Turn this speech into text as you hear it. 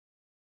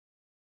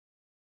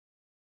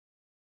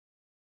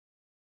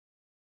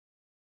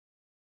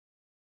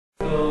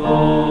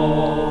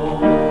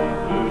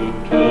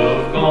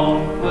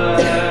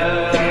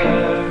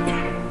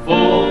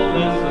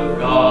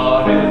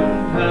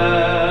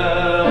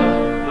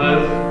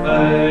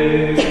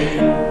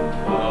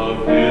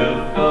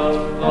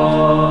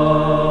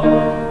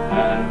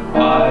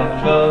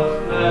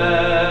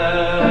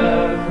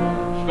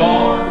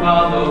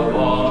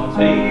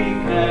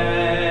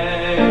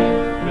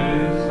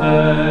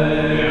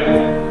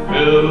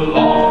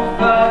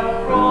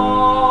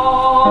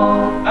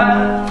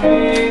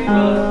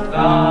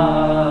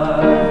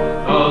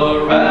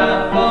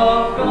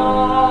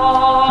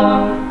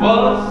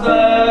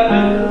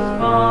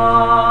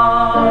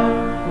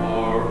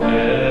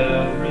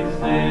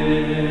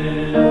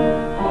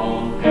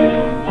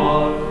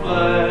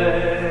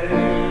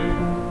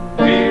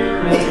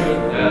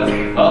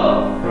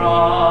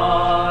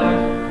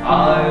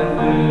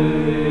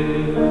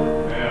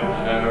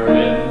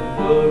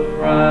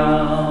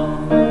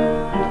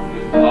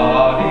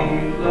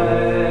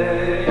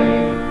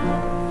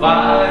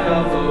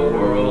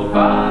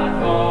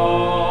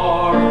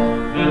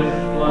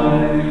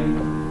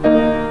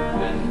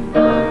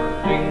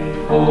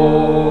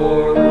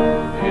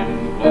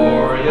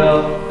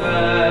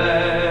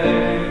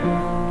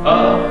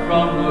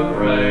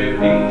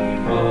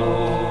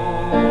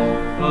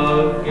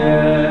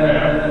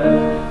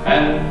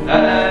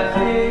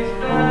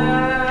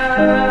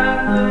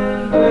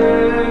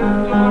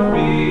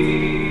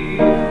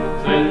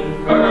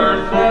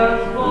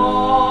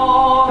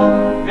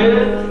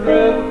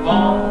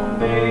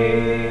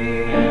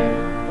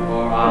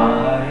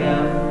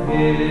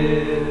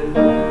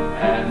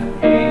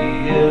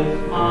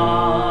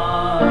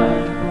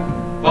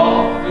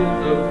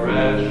the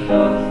precious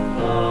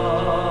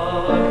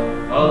blood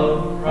of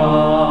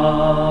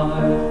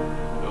Christ.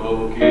 No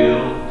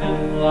guilt in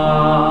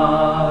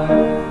life,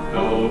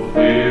 no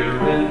fear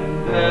in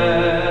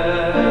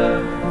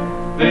death.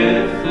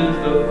 This is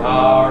the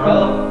power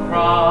of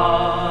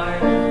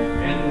Christ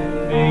in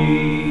me.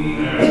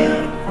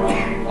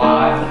 From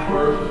life's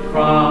first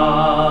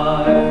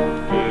cry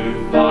to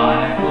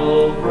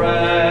final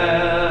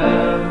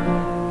breath,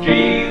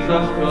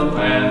 Jesus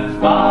commands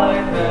my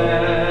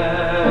destiny.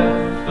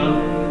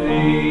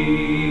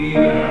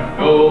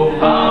 No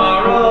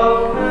power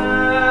of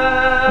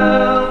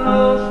hell, no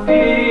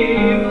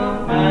scheme of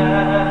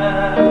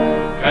man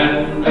can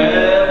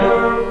ever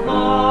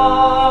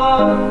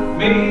pluck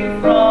me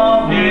from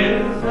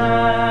His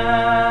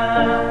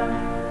hand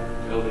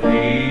till He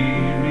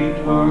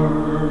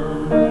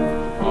returns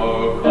or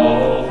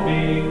calls me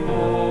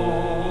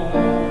home.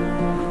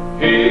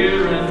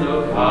 Here in the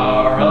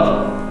power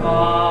of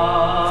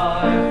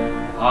life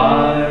I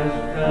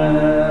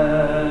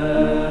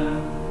stand.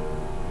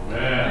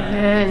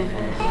 Amen.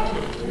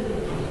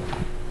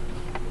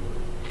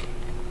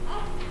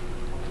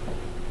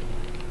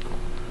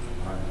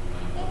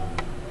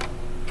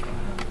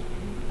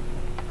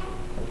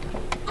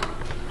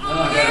 Well,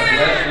 I got a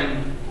blessing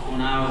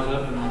when I was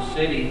up in the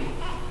city,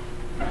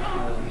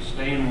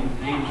 staying with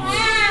Angela's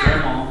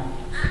grandma,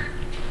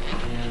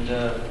 and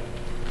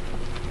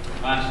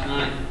last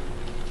night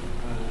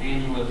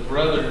Angela's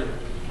brother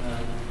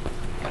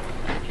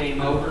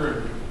came over,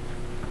 and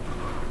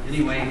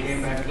anyway, he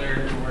came back there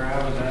to where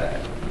I was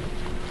at.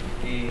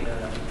 He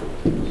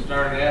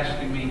started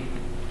asking me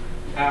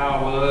how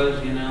I was,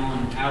 and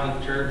how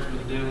the church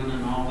was doing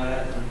and all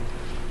that,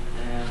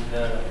 and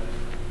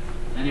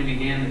then he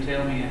began to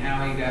tell me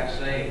how he got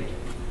saved,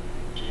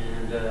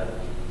 and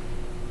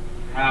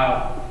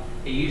how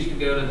he used to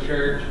go to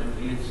church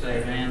and he'd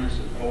say, "Man, this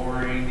is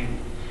boring," and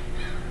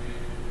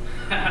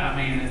I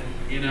mean,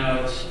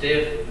 it's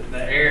stiff,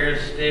 the air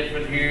is stiff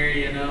in here,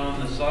 and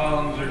the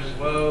songs are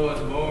slow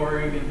and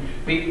boring, and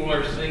people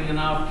are singing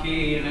off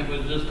key, and it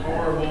was just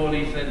horrible. And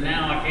he said,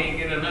 "Now I can't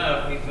get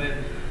enough." He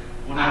said,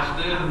 "When I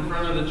stood in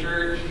front of the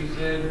church," he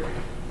said,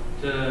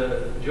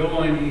 "to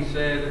join," he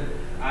said,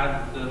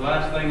 the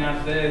last thing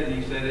I said," and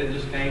he said, "it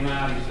just came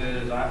out," he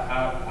said,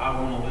 I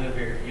want to live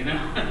here,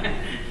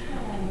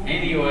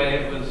 Anyway,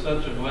 it was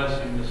such a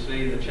blessing to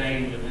see the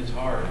change in his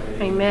heart.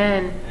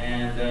 Amen.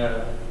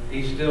 And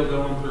he's still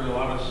going through a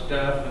lot of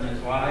stuff in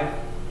his life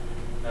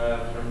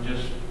from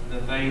just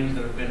the things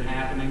that have been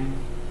happening.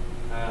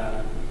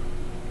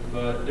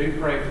 But do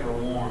pray for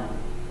Warren.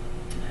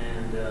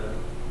 And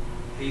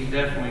he's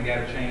definitely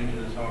got a change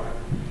in his heart.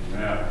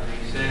 Yeah. And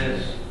he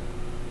says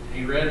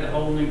he read the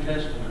whole New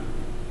Testament,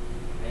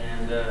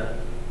 and it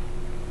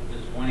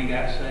was when he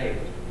got saved.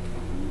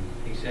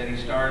 He said he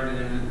started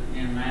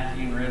in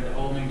Matthew and read the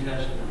whole New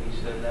Testament. He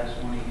said that's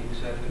when he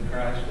accepted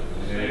Christ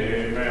as a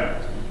Savior. Amen.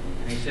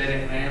 And he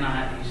said,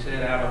 he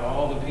said, out of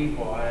all the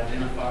people, I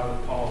identify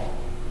with Paul.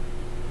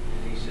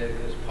 And he said,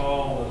 because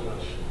Paul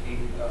was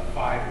a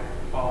fighter.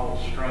 Paul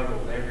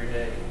struggled every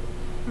day.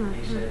 And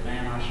he said,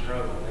 "Man, I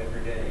struggle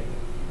every day."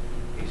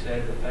 He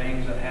said, "The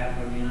things that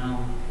happen,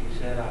 he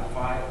said, I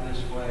fight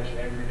this flesh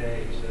every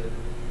day." He said,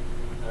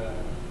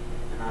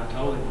 and I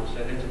told him, I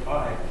said, "It's a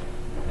fight."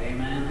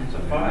 Amen. It's a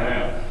fight.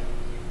 Amen.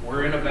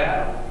 We're in a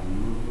battle.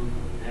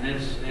 And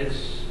it's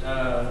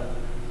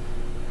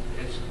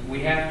we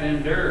have to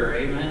endure.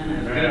 Amen.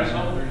 As good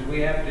soldiers,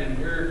 we have to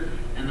endure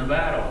in the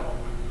battle.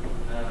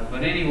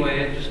 But anyway,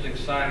 it just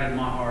excited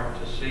my heart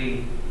to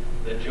see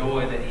the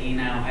joy that he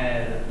now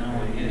had of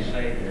knowing his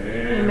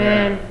Savior.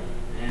 Amen.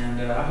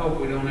 And I hope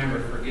we don't ever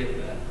forget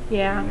that.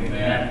 Yeah. Amen.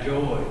 That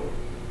joy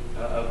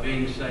of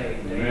being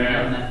saved.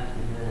 Amen. Amen.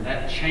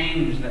 That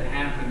change that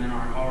happened in our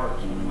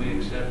hearts when we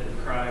accepted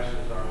Christ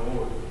as our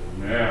Lord.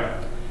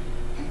 Yeah.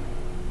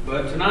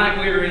 But tonight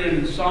we are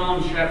in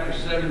Psalms chapter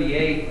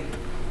 78.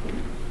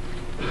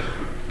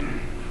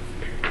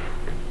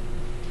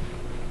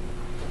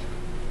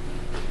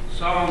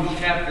 Psalms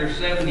chapter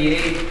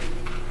 78.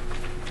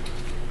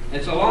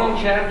 It's a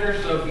long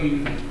chapter, so if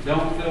you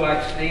don't feel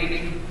like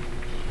standing,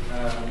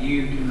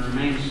 you can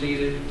remain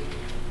seated.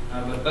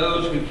 But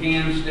those who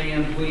can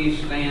stand, please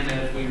stand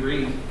as we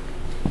read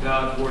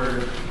God's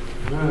Word.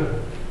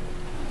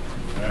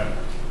 Yeah.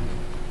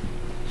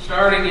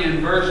 Starting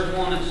in verse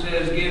 1, it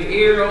says, "Give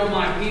ear, O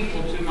my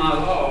people, to my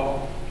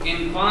law.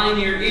 Incline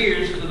your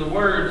ears to the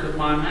words of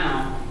my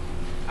mouth.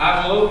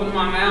 I will open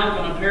my mouth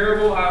in a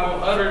parable. I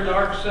will utter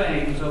dark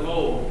sayings of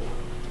old,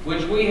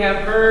 which we have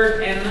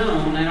heard and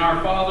known, and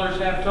our fathers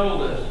have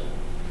told us.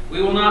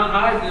 We will not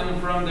hide them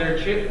from their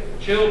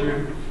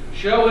children,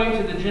 showing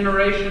to the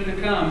generation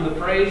to come the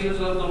praises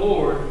of the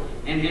Lord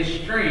and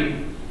His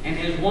strength and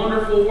His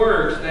wonderful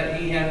works that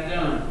He hath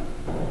done.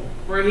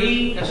 For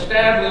He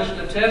established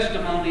a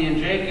testimony in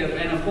Jacob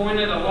and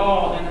appointed a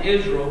law in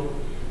Israel,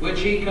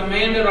 which He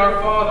commanded our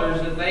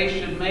fathers that they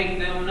should make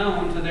them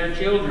known to their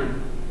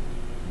children,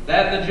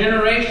 that the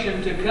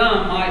generation to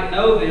come might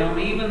know them,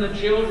 even the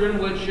children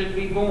which should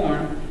be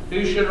born,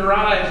 who should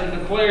arise and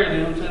declare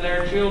them to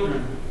their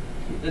children,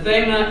 that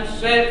they might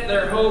set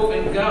their hope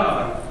in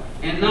God,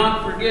 and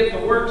not forget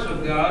the works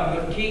of God,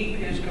 but keep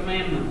His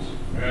commandments.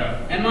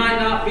 Yeah. And might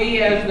not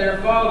be as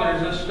their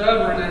fathers, a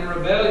stubborn and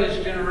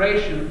rebellious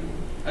generation,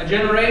 a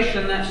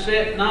generation that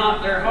set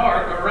not their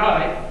heart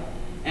aright,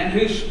 and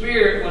whose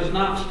spirit was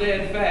not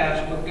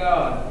steadfast with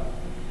God.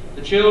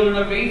 The children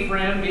of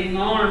Ephraim, being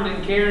armed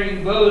and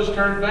carrying bows,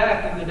 turned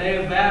back in the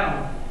day of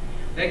battle.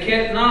 They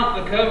kept not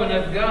the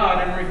covenant of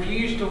God, and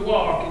refused to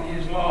walk in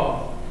His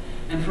law,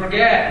 and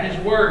forgat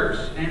His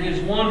works and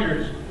His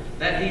wonders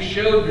that He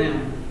showed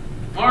them.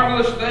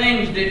 Marvelous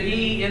things did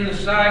He in the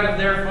sight of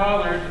their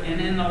fathers,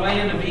 and in the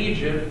land of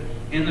Egypt,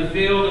 in the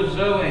field of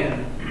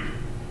Zoan.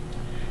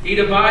 He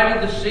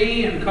divided the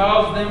sea and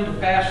caused them to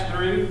pass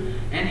through,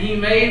 and He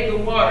made the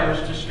waters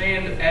to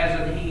stand as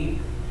a heap.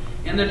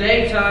 In the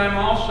daytime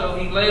also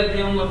He led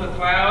them with a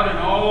cloud, and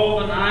all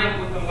the night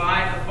with a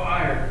light of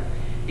fire.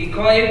 He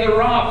clave the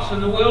rocks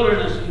in the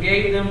wilderness, and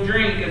gave them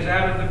drink as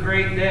out of the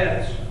great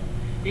depths.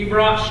 He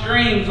brought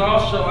streams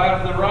also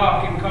out of the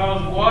rock, and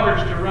caused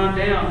waters to run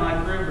down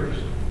like rivers.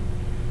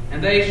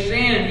 And they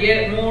sinned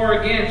yet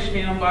more against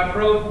Him by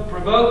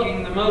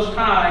provoking the Most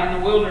High in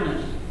the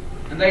wilderness.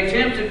 And they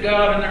tempted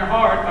God in their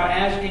heart by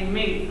asking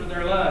meat for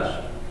their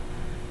lust.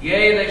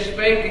 Yea, they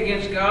spake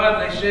against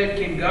God. They said,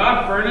 Can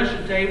God furnish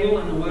a table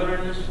in the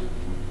wilderness?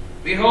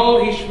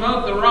 Behold, He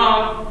smote the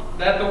rock,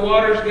 that the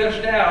waters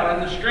gushed out,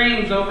 and the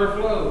streams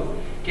overflowed.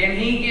 Can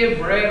He give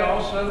bread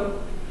also?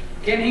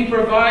 Can He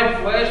provide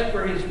flesh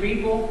for His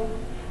people?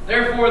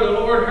 Therefore the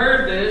Lord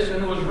heard this,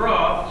 and was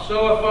wroth.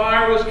 So a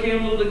fire was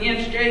kindled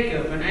against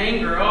Jacob, and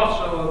anger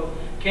also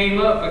came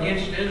up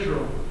against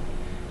Israel,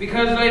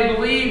 because they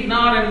believed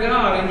not in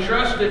God, and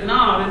trusted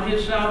not in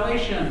His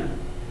salvation.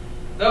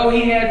 Though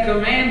He had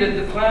commanded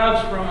the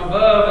clouds from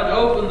above, and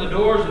opened the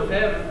doors of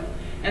heaven,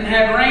 and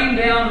had rained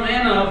down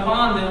manna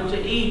upon them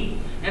to eat,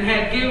 and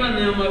had given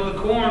them of the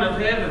corn of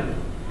heaven.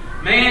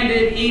 Man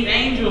did eat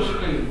angels'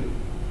 food.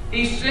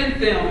 He sent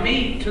them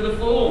meat to the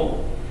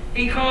full.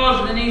 He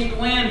caused an east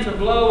wind to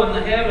blow in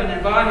the heaven,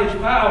 and by His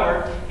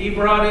power He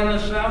brought in the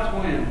south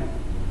wind.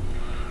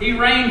 He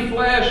rained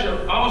flesh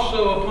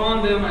also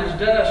upon them as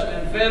dust,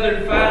 and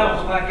feathered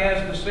fowls like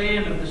as the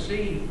sand of the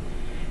sea.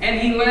 And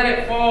He let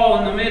it fall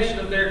in the midst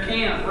of their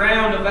camp,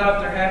 round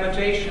about their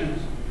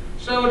habitations.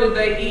 So did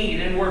they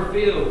eat, and were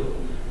filled,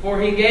 for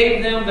He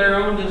gave them their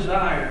own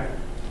desire.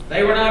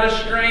 They were not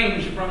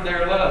estranged from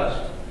their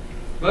lust.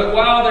 But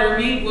while their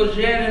meat was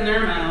yet in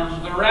their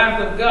mouths, the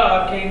wrath of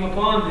God came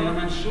upon them,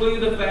 and slew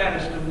the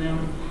fattest of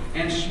them,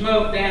 and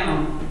smote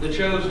down the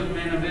chosen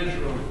men of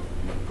Israel.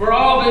 For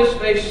all this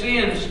they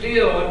sinned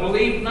still, and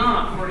believed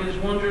not for His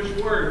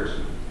wondrous works.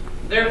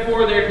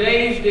 Therefore their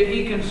days did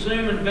He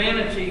consume in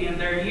vanity, and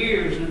their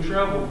years in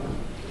trouble.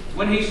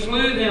 When He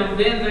slew them,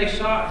 then they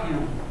sought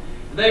Him.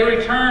 They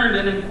returned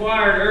and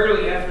inquired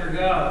early after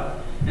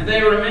God. And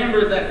they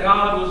remembered that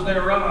God was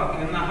their rock,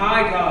 and the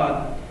high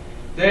God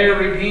their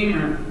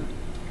Redeemer.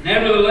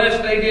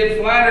 Nevertheless they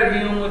did flatter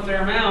Him with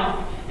their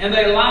mouth, and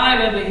they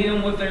lied unto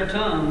Him with their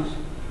tongues.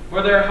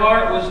 For their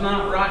heart was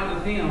not right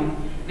with Him,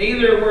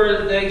 neither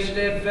were they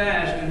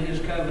steadfast in His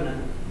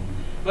covenant.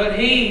 But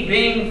He,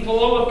 being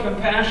full of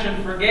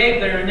compassion,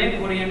 forgave their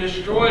iniquity, and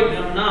destroyed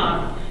them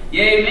not.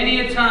 Yea, many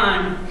a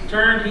time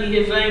turned He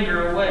His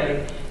anger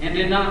away, and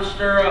did not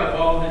stir up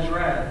all His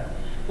wrath.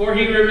 For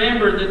He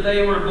remembered that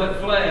they were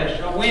but flesh,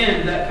 a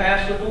wind that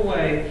passeth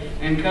away,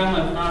 and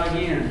cometh not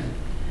again.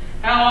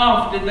 How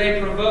oft did they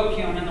provoke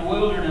Him in the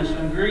wilderness,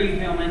 and grieve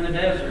Him in the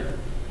desert?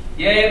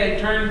 Yea, they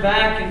turned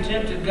back and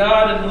tempted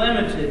God, and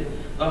limited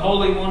the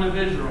Holy One of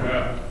Israel.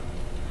 Yeah.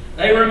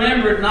 They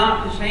remembered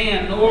not His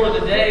hand, nor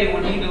the day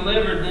when He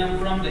delivered them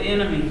from the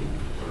enemy,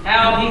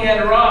 how He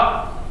had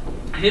wrought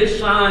His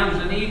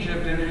signs in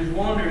Egypt, and His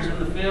wonders in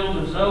the field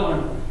of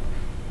Zoan.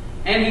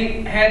 And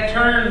He had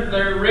turned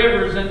their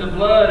rivers into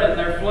blood, and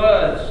their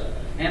floods,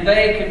 and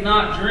they could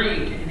not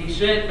drink. And He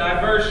sent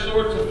diverse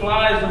sorts of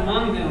flies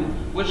among them,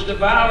 which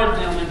devoured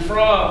them, and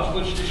frogs,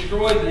 which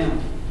destroyed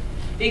them.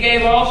 He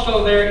gave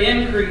also their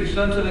increase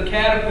unto the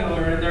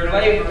caterpillar, and their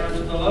labor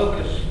unto the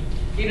locust.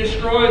 He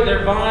destroyed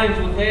their vines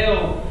with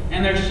hail,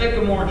 and their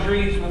sycamore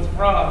trees with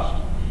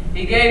frost.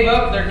 He gave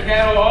up their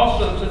cattle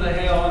also to the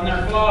hail, and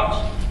their flocks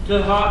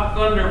to hot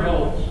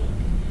thunderbolts.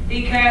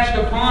 He cast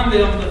upon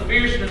them the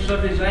fierceness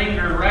of His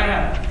anger,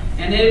 wrath,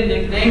 and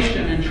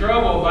indignation, and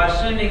trouble, by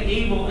sending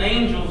evil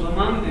angels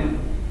among them.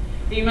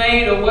 He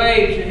made a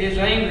way to His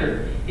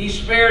anger. He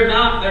spared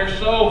not their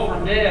soul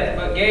from death,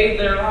 but gave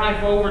their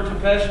life over to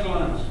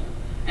pestilence,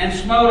 and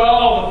smote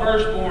all the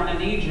firstborn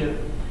in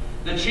Egypt,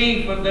 the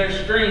chief of their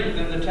strength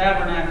in the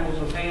tabernacles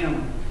of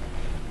Ham.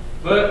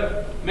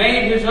 But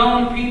made His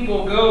own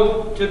people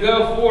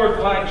go forth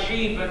like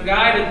sheep, and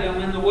guided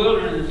them in the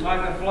wilderness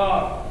like a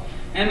flock.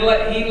 And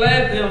He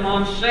led them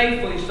on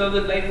safely, so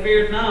that they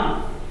feared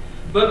not.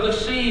 But the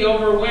sea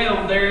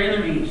overwhelmed their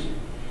enemies.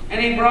 And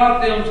He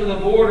brought them to the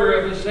border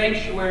of His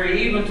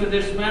sanctuary, even to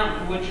this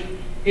mountain which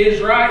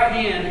His right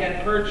hand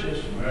had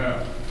purchased.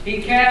 Yeah.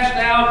 He cast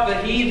out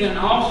the heathen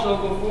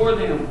also before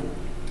them,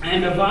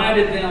 and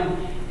divided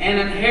them an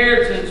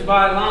inheritance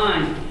by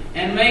line,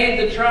 and made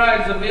the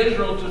tribes of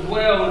Israel to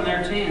dwell in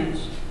their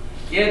tents.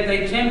 Yet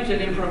they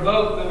tempted and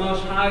provoked the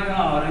Most High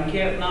God, and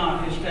kept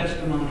not his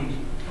testimonies,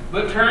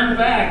 but turned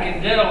back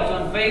and dealt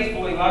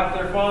unfaithfully like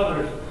their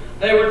fathers.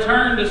 They were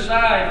turned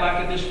aside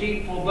like a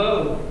deceitful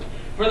bow.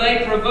 For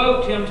they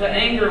provoked him to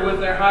anger with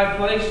their high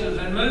places,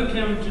 and moved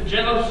him to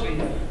jealousy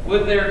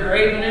with their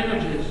graven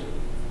images.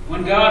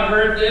 When God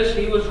heard this,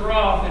 he was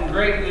wroth and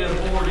greatly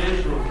abhorred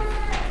Israel,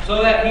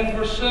 so that he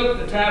forsook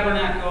the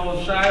tabernacle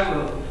of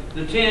Shiloh,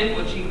 the tent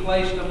which he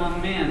placed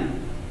among men,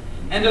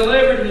 and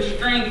delivered his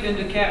strength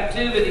into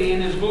captivity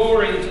and his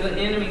glory into the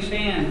enemy's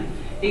hand.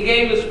 He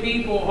gave his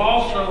people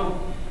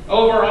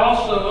over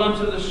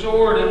unto the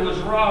sword, and was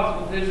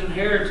wroth with his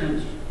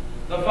inheritance.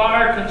 The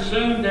fire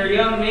consumed their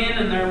young men,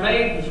 and their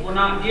maidens were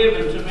not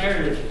given to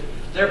marriage.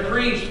 Their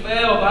priests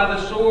fell by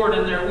the sword,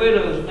 and their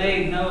widows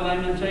made no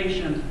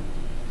lamentation.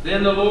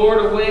 Then the Lord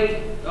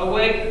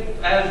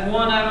awaked as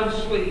one out of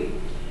sleep,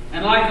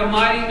 and like a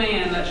mighty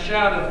man that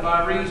shouteth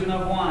by reason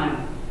of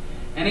wine.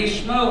 And he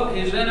smote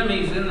his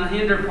enemies in the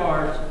hinder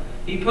parts.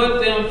 He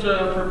put them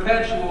to a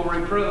perpetual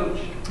reproach.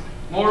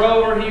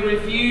 Moreover, he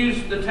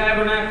refused the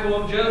tabernacle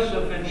of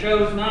Joseph, and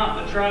chose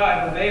not the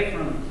tribe of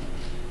Ephraim,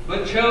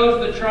 but chose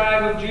the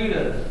tribe of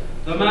Judah,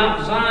 the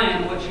Mount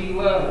Zion which he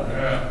loved.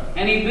 Yeah.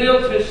 And he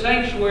built his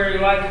sanctuary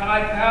like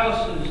high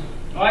palaces,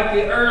 like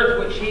the earth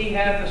which he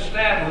hath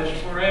established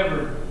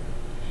forever.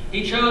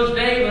 He chose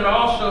David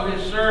also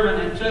his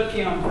servant, and took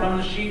him from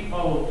the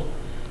sheepfolds.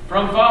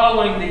 From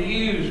following the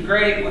ewes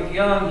great with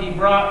young, he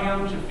brought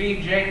him to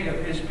feed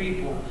Jacob his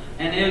people,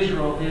 and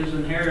Israel his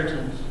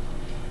inheritance.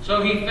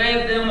 So he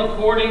fed them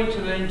according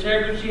to the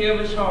integrity of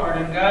his heart,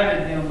 and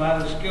guided them by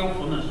the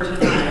skillfulness.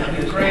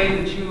 We pray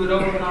that you would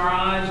open our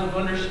eyes of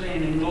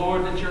understanding,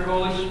 Lord, that your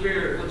Holy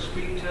Spirit would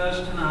speak to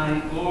us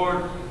tonight.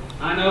 Lord,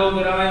 I know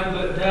that I am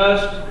but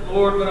dust,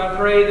 Lord, but I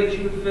pray that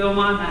you would fill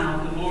my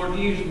mouth, and Lord,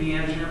 use me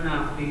as your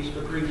mouthpiece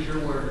to preach your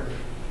word.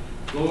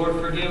 Lord,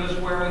 forgive us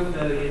where we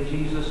fail you. In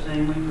Jesus'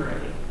 name we pray.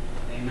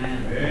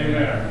 Amen.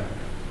 Amen.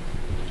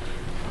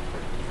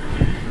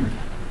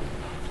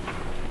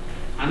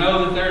 I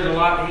know that there's a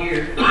lot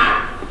here,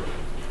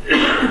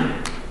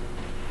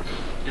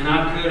 and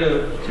I could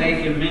have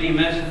taken many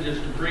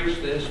messages to preach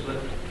this, but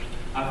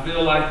I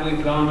feel like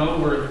we've gone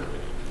over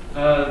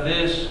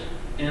this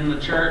in the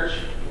church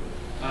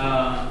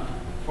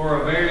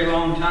for a very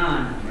long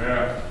time.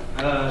 Yeah.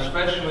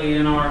 Especially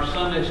in our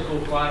Sunday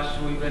school class,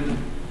 we've been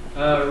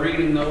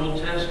reading the Old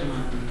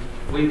Testament.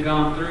 We've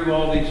gone through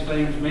all these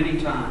things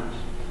many times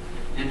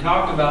and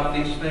talked about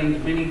these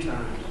things many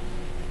times.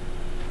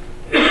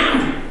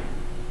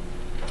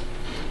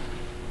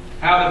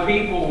 How the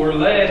people were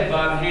led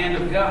by the hand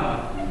of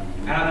God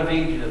out of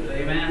Egypt.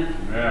 Amen?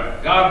 Yeah.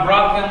 God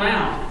brought them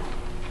out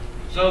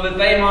so that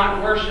they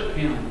might worship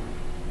him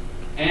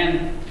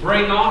and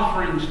bring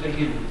offerings to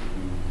him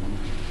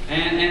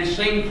and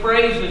sing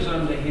praises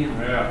unto him.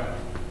 Yeah.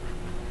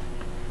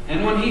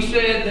 And when he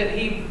said that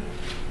he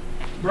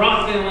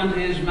brought them unto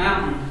his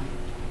mountain,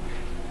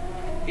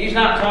 he's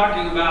not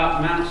talking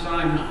about Mount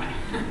Sinai.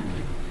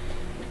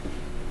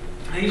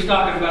 He's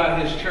talking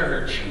about his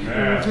church.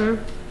 Yeah.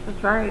 Mm-hmm.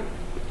 That's right.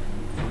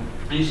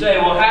 And you say,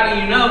 well, how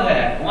do you know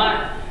that?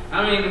 Why?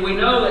 I mean, we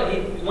know that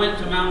he went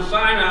to Mount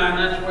Sinai, and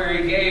that's where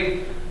he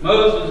gave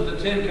Moses the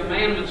 10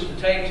 Commandments to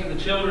take to the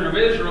children of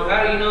Israel.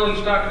 How do you know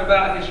he's talking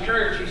about his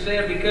church? He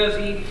said, because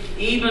he,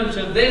 even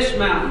to this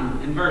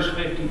mountain, in verse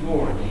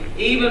 54,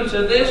 even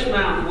to this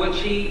mountain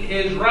which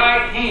his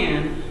right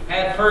hand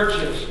had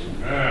purchased.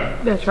 Yeah.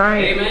 That's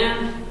right.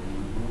 Amen?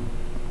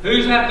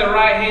 Who's at the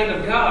right hand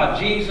of God?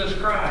 Jesus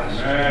Christ.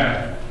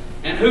 Amen.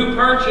 And who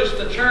purchased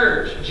the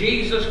church?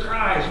 Jesus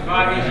Christ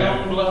by his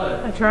own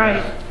blood. That's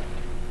right.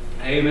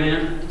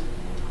 Amen.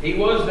 He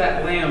was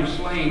that lamb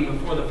slain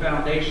before the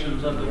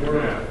foundations of the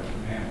world.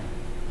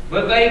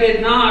 But they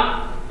did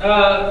not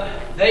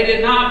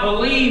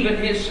believe in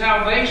his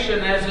salvation,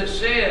 as it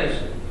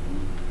says.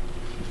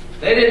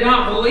 They did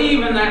not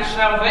believe in that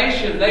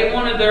salvation. They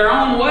wanted their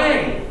own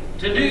way,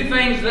 to do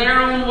things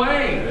their own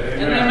way.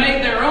 And they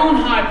made their own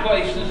high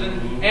places,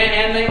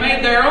 and they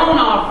made their own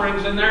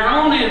offerings and their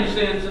own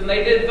incense, and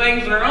they did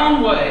things their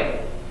own way.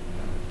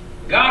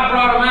 God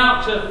brought them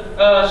out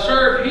to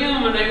serve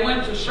him, and they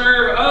went to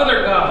serve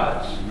other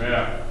gods.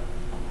 Yeah.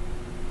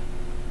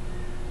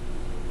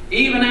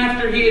 Even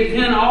after he had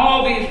done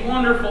all these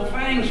wonderful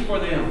things for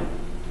them.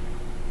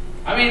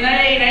 I mean,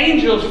 they ate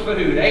angels'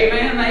 food.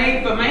 Amen. They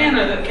ate the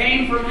manna that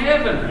came from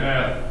heaven.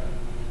 Yeah.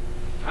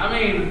 I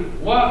mean,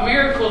 what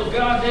miracles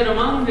God did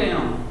among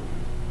them.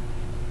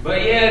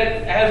 But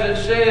yet, as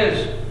it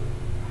says,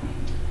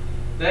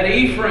 that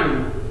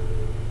Ephraim,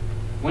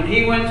 when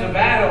he went to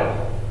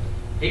battle,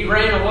 he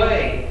ran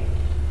away.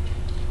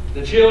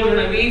 The children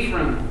of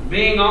Ephraim,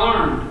 being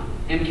armed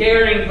and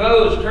carrying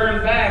bows,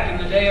 turned back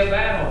in the day of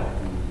battle.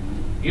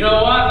 You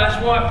know what?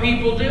 That's what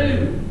people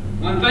do.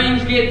 When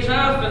things get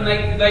tough and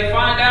they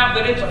find out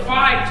that it's a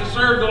fight to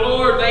serve the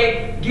Lord,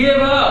 they give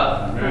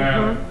up.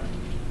 Yeah.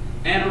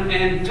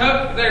 and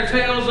tuck their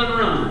tails and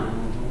run.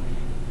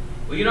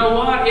 Well, you know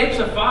what? It's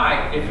a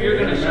fight if you're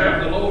going to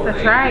serve the Lord.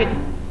 That's right.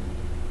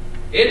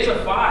 It's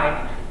a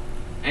fight.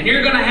 And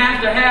you're going to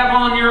have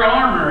on your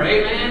armor,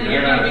 amen?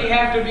 You're going to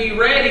have to be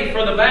ready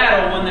for the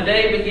battle when the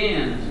day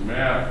begins.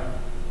 Amen.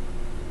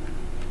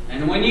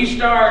 And when you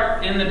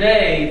start in the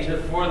day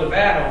for the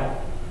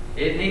battle,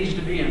 it needs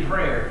to be in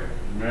prayer.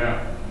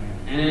 Amen.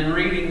 And in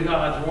reading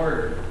God's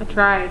Word. That's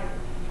right.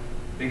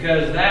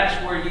 Because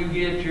that's where you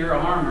get your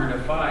armor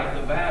to fight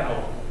the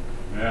battle.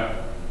 Yeah.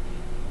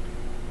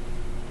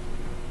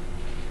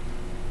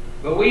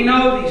 But we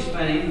know these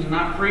things, and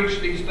I've preached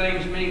these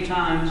things many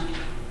times.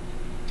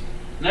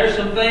 And there's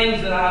some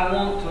things that I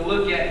want to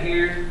look at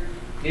here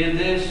in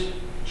this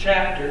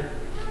chapter.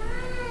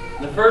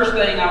 The first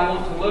thing I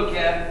want to look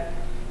at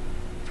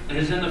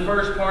is in the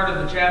first part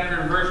of the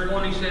chapter in verse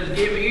 1. He says,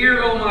 "Give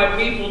ear, O my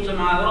people, to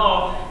my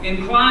law.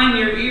 Incline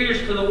your ears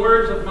to the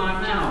words of my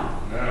mouth.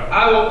 Yeah.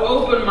 I will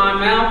open my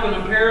mouth in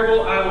a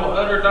parable. I will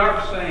utter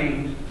dark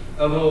sayings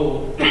of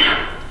old."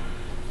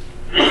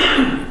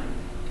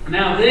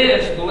 Now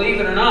this, believe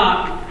it or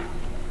not,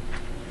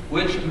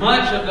 which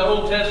much of the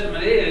Old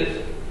Testament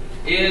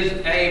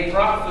is a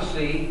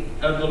prophecy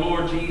of the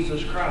Lord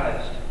Jesus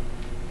Christ.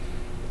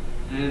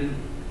 And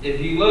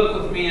if you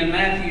look with me in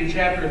Matthew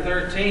chapter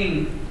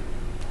 13,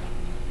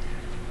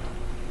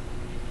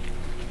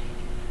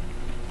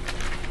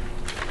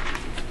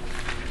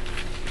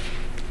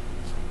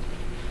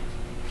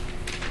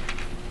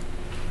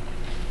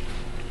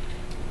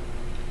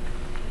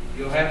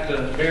 you'll have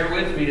to bear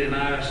with me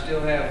tonight. I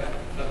still have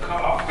a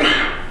cough.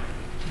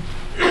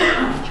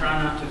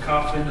 Try not to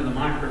cough into the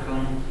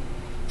microphone.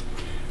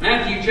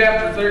 Matthew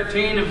chapter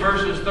 13 and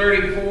verses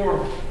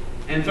 34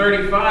 and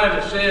 35,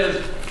 it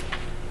says,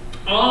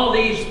 "All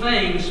these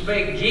things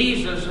spake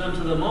Jesus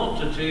unto the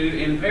multitude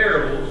in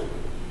parables,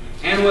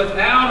 and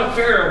without a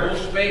parable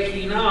spake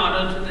he not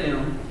unto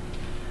them,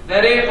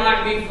 that it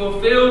might be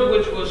fulfilled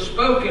which was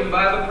spoken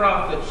by the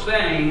prophet,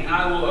 saying,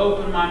 I will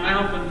open my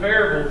mouth in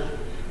parables.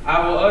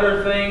 I will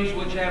utter things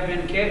which have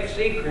been kept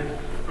secret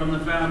from the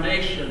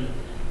foundation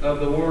of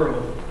the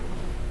world."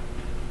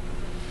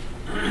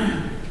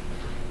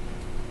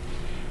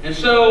 And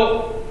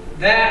so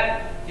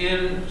that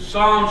in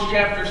Psalms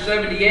chapter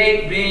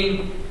 78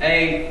 being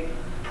a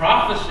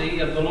prophecy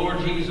of the Lord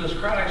Jesus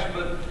Christ.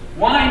 But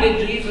why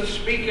did Jesus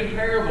speak in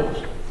parables?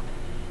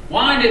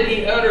 Why did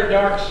he utter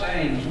dark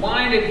sayings?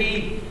 Why did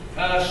he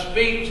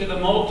speak to the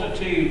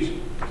multitudes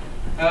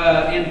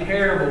in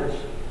parables?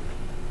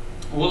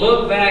 We'll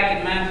look back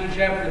in Matthew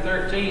chapter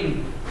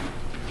 13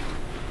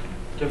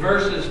 to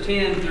verses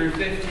 10 through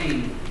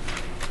 15.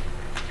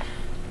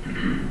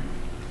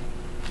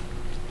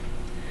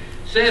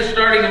 It says,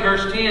 starting in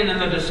verse 10, "And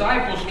the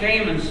disciples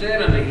came and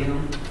said unto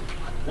him,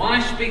 Why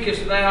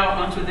speakest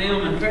thou unto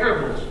them in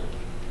parables?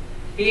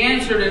 He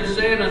answered and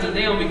said unto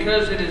them,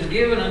 Because it is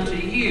given unto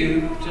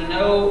you to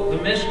know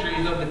the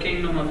mysteries of the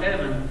kingdom of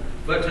heaven,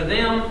 but to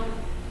them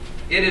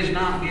it is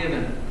not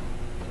given.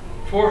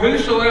 For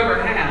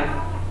whosoever hath,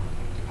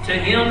 to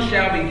him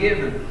shall be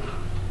given,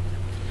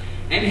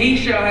 and he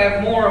shall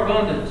have more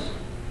abundance.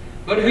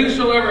 But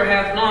whosoever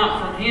hath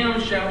not, from him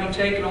shall be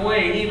taken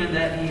away even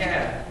that he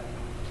hath.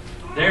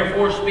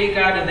 Therefore speak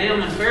I to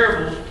them in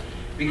parables,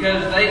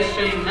 because they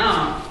sing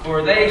not,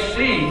 or they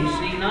sing,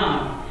 see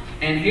not,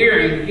 and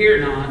hearing, hear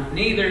not,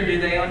 neither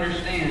do they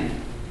understand.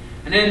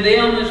 And in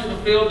them is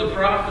fulfilled the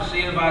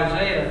prophecy of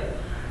Isaiah,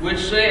 which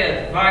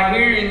saith, By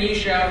hearing ye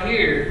shall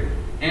hear,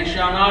 and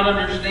shall not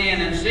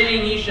understand, and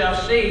seeing ye shall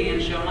see,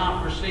 and shall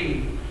not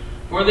perceive.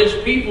 For this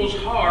people's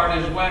heart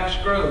is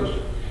waxed gross,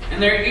 and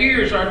their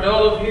ears are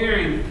dull of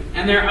hearing,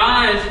 and their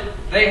eyes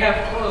they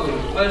have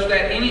closed, lest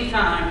at any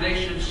time they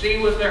should see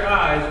with their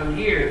eyes, and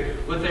hear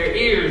with their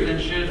ears, and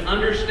should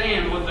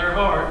understand with their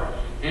heart,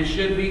 and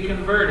should be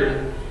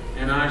converted,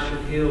 and I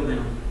should heal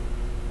them."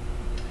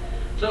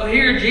 So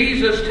here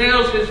Jesus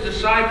tells his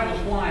disciples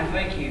why,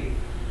 thank you,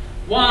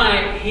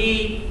 why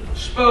he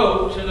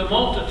spoke to the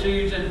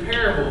multitudes in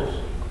parables.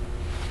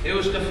 It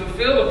was to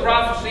fulfill the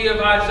prophecy of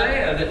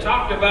Isaiah that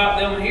talked about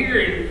them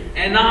hearing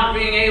and not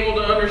being able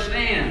to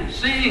understand,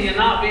 seeing and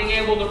not being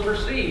able to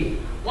perceive.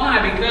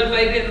 Why? Because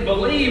they didn't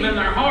believe in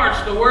their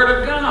hearts the Word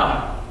of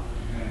God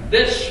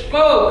that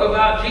spoke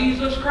about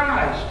Jesus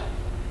Christ.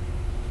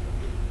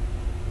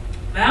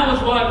 That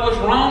was what was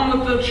wrong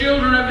with the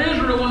children of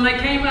Israel when they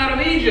came out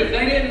of Egypt.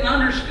 They didn't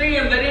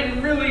understand. They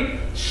didn't really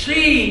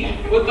see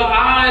with the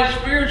eyes,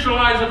 spiritual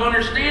eyes of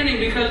understanding,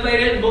 because they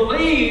didn't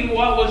believe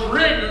what was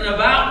written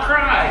about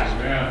Christ.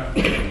 Yeah.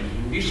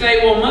 You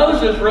say, well,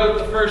 Moses wrote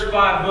the first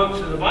 5 books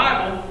of the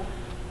Bible.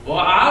 Well,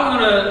 I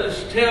want to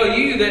tell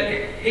you that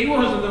he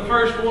wasn't the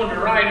first one to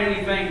write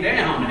anything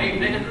down.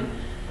 Amen.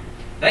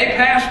 They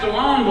passed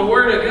along the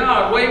Word of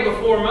God way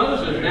before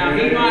Moses. Now,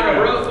 he might have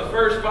wrote the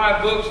first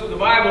 5 books of the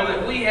Bible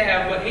that we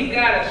have, but he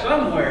got it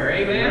somewhere.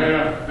 Amen.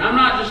 Yeah. And I'm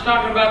not just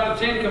talking about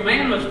the 10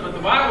 Commandments, but the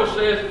Bible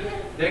says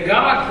that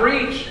God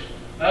preached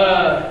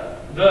the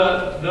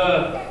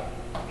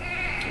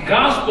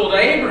gospel to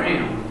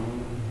Abraham.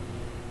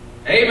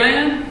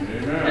 Amen.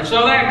 And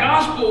so that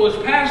gospel was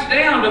passed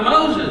down to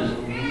Moses.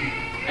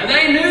 And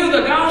they knew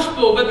the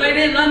gospel, but they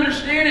didn't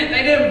understand it.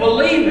 They didn't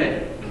believe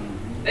it.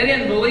 They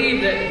didn't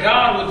believe that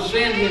God would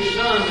send His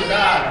Son to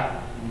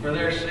die for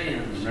their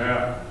sins.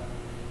 Yeah.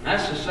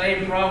 That's the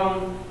same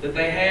problem that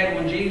they had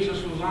when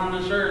Jesus was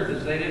on this earth,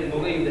 is they didn't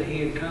believe that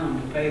He had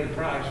come to pay the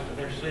price for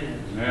their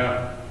sins.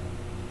 Yeah.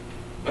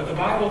 But the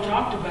Bible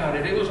talked about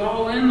it. It was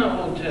all in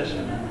the Old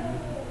Testament.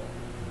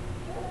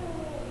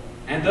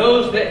 And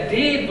those that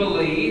did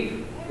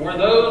believe were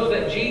those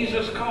that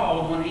Jesus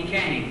called when He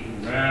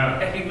came. Yeah.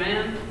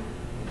 Amen.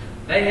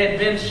 They had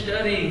been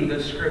studying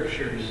the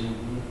Scriptures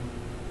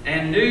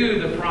and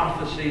knew the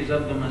prophecies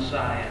of the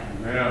Messiah.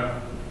 Yeah.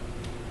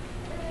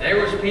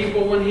 There was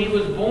people when He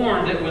was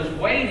born that was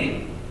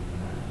waiting.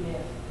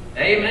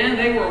 Amen.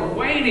 They were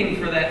waiting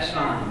for that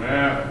sign.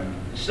 Yeah.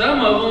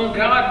 Some of them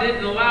God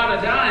didn't allow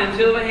to die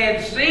until they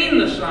had seen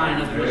the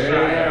sign of the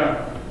Messiah.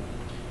 Yeah.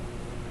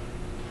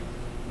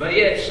 But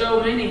yet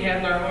so many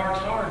had their hearts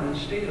hardened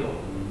still.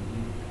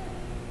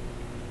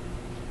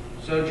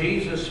 So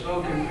Jesus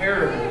spoke in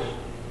parables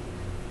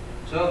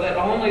so that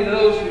only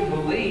those who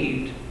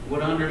believed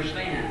would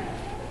understand.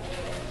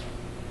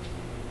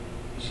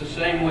 It's the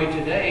same way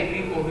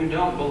today. People who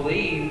don't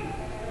believe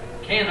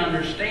can't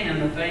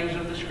understand the things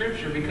of the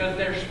Scripture because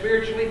they're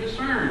spiritually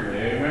discerned.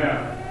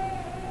 Amen.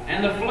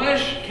 And the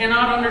flesh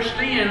cannot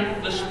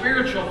understand the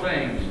spiritual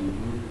things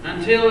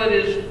until it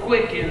is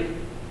quickened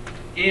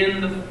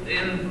in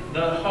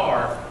the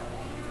heart.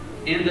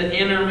 In the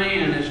inner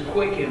man is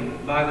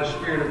quickened by the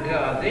Spirit of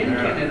God. Then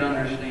can it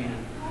understand.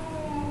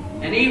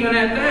 And even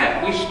at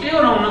that, we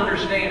still don't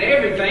understand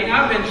everything.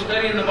 I've been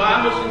studying the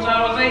Bible since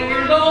I was 8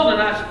 years old,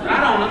 and I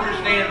don't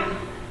understand.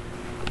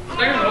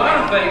 There's a lot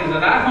of things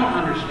that I don't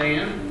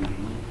understand.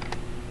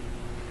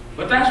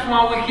 But that's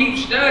why we keep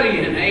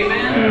studying,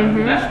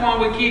 amen? That's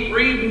why we keep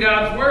reading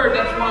God's Word.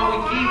 That's why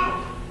we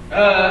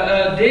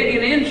keep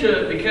digging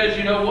into it. Because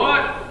you know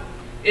what?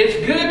 It's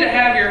good to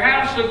have your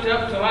house hooked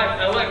up to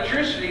like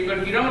electricity, but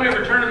if you don't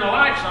ever turn the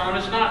lights on,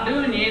 it's not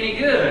doing you any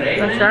good,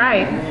 amen? That's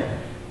right.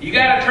 You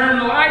got to turn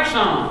the lights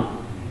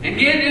on. And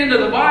getting into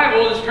the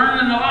Bible is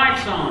turning the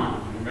lights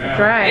on. That's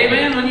right.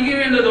 Amen? When you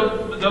get into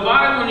the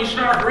Bible and you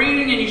start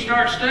reading and you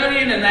start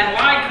studying and that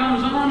light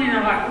comes on and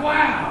you're like,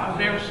 wow, I've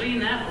never seen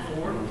that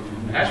before.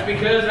 That's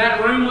because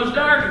that room was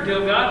dark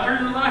until God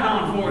turned the light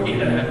on for you.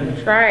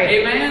 That's right.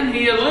 Amen?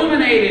 He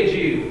illuminated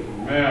you.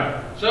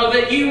 Amen. So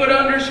that you would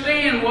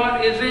understand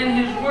what is in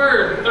His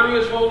Word through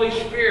His Holy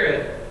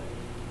Spirit.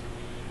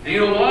 And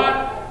you know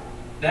what?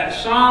 That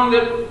song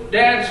that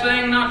Dad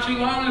sang not too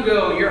long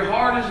ago, your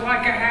heart is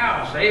like a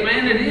house.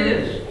 Amen? It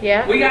is.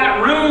 Yeah. We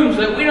got rooms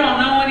that we don't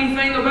know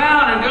anything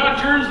about, and God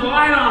turns the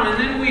light on, and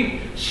then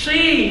we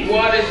see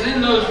what is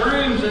in those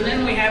rooms, and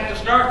then we have to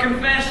start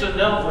confessing,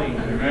 don't we?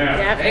 Amen.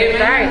 Yep, Amen.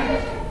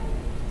 that's right.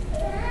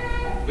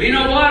 But you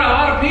know what? A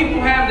lot of people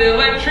have the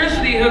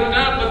electricity hooked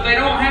up, but they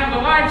don't have the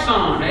lights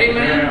on.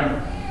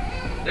 Amen?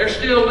 They're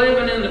still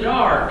living in the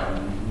dark.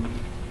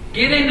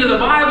 Get into the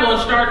Bible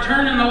and start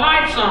turning the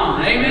lights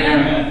on.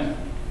 Amen?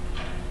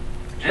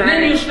 And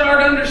then you'll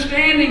start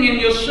understanding and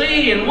you'll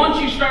see. And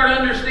once you start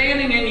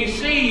understanding and you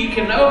see, you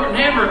can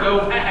never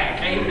go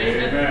back.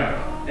 Amen?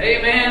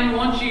 Amen.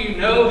 Once you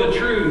know the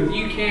truth,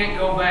 you can't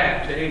go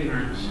back to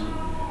ignorance.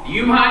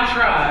 You might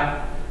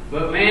try,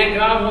 but man,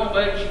 God won't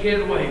let you get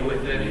away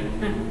with it.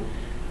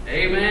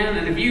 Amen.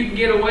 And if you can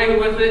get away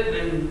with it,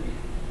 then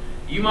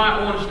you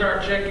might want to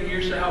start checking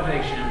your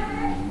salvation.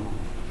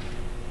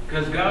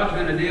 Because God's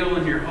going to deal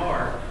in your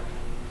heart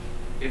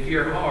if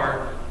your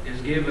heart is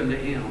given to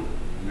Him.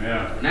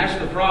 Yeah. And that's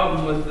the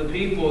problem with the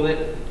people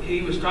that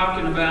He was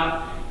talking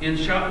about in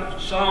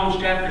Psalms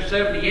chapter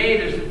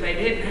 78, is that they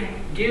didn't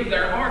give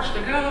their hearts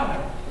to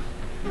God.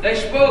 They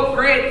spoke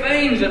great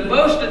things and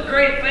boasted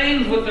great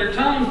things with their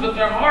tongues, but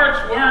their hearts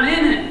weren't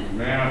in it.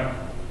 Yeah.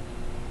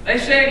 They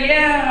said,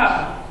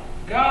 yeah,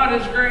 God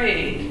is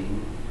great.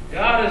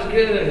 God is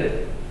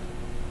good.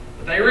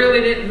 But they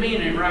really didn't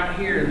mean it right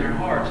here in their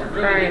hearts. It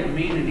really didn't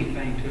mean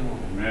anything to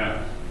them.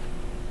 Yeah.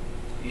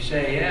 You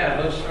say,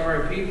 yeah, those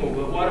sorry people,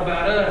 but what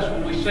about us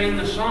when we sing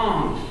the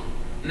songs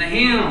and the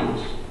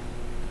hymns?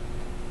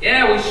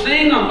 Yeah, we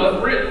sing them,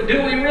 but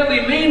do we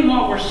really mean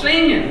what we're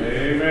singing?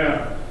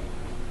 Amen.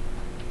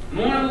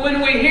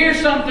 When we hear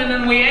something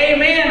and we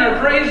amen or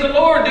praise the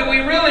Lord, do we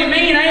really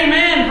mean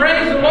amen,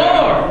 praise the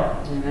Lord?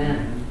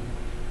 Amen.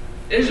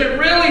 Is it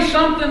really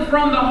something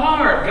from the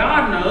heart?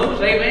 God knows,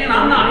 amen.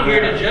 I'm not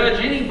here to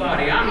judge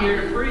anybody. I'm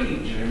here to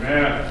preach.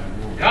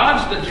 Amen.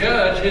 God's the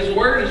judge. His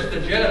Word is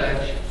the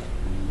judge.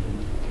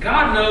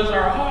 God knows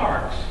our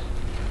hearts.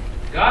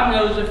 God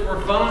knows if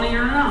we're phony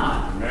or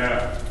not.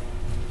 Amen.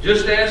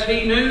 Just as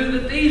He knew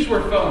that these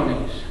were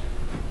phonies.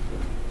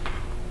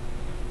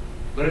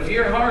 But if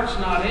your heart's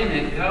not in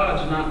it,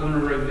 God's not going to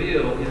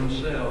reveal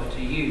Himself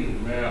to you.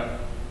 Amen.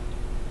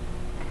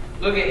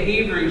 Look at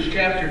Hebrews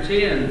chapter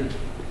 10.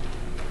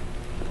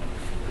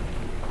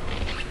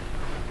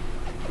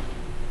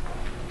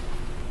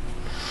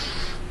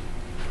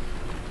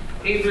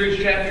 Hebrews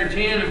chapter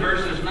 10 and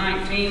verses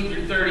 19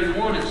 through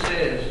 31, it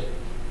says,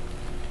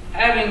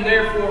 Having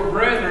therefore,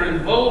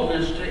 brethren,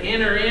 boldness to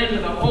enter into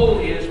the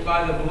holiest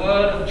by the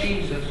blood of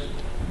Jesus,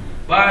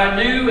 by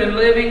a new and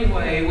living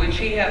way, which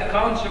he hath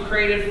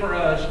consecrated for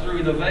us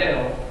through the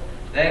veil,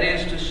 that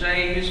is to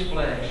say, his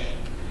flesh.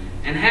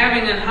 And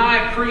having an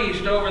high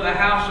priest over the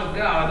house of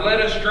God, let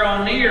us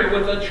draw near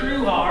with a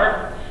true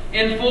heart,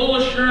 in full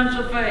assurance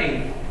of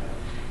faith,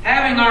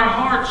 having our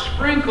hearts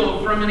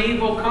sprinkled from an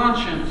evil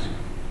conscience,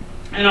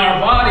 and our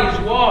bodies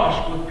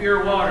washed with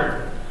pure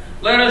water.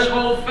 Let us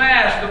hold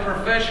fast the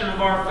profession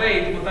of our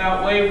faith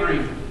without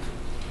wavering.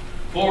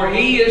 For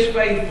he is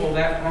faithful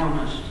that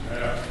promised.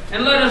 Yeah.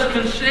 And let us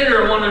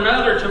consider one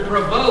another to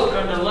provoke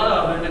unto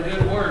love and to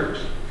good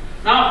works,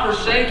 not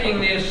forsaking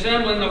the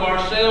assembling of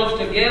ourselves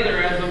together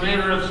as the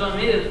manner of some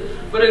is,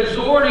 but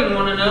exhorting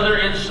one another,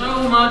 and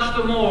so much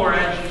the more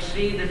as ye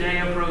see the day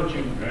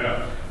approaching.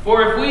 Yeah.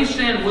 For if we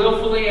sin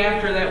willfully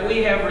after that we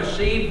have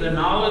received the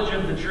knowledge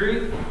of the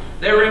truth,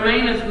 there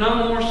remaineth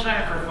no more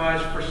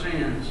sacrifice for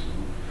sins,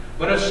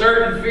 but a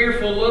certain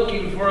fearful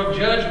looking for of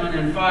judgment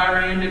and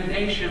fiery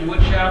indignation,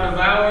 which shall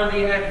devour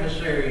the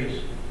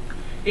adversaries.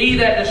 He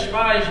that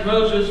despised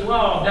Moses'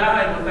 law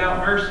died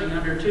without mercy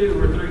under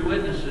 2 or 3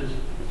 witnesses.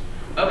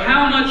 Of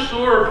how much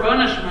sorer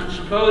punishment,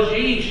 suppose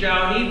ye,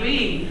 shall he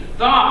be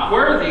thought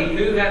worthy,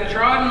 who hath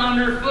trodden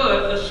under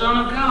foot the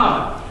Son of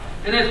God,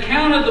 and hath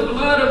counted the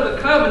blood of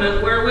the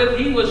covenant wherewith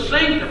he was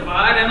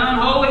sanctified an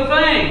unholy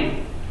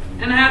thing,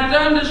 and hath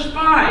done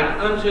despite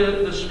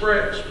unto the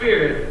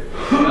Spirit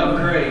of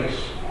grace?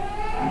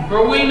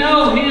 For we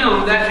know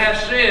him that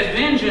hath said,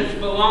 Vengeance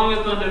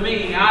belongeth unto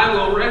me, I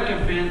will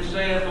recompense,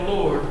 saith the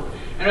Lord.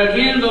 And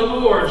again the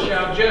Lord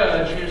shall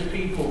judge his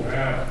people.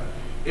 Yeah.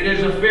 It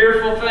is a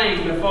fearful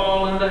thing to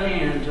fall in the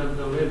hands of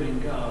the living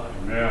God.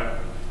 Yeah.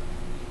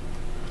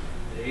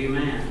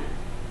 Amen.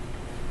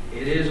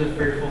 It is a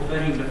fearful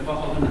thing to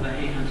fall into the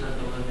hands of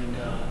the living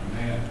God.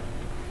 Amen.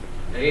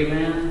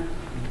 Amen.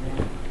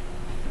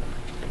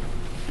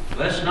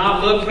 Let's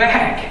not look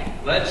back.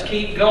 Let's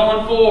keep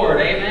going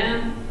forward.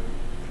 Amen.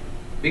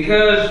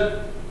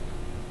 Because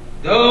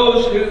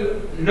those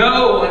who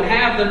know and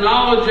have the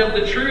knowledge of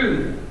the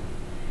truth,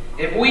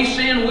 if we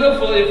sin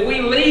willfully, if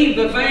we leave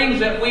the things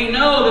that we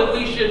know that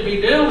we should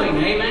be doing,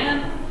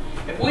 amen?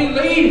 If we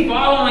leave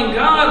following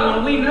God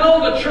when we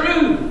know the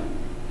truth,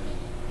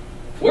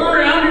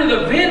 we're under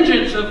the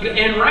vengeance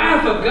and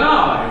wrath of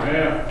God.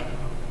 Amen.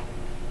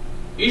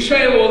 You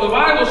say, well, the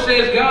Bible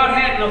says God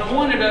hadn't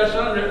appointed us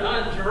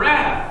unto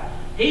wrath.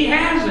 He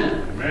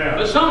hasn't. Amen.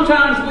 But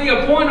sometimes we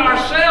appoint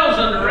ourselves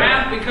unto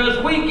wrath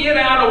because we get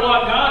out of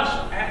what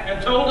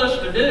God's told us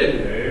to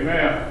do.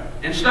 Amen.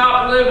 And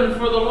stop living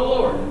for the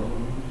Lord.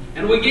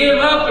 And we give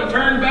up and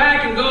turn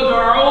back and go to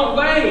our old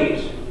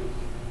ways.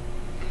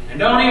 And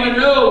don't even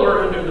know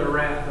we're under the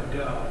wrath of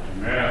God.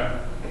 Amen.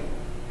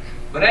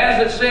 But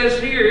as it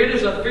says here, it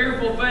is a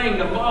fearful thing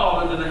to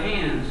fall into the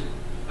hands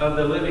of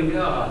the living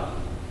God.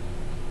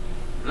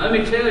 And let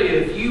me tell you,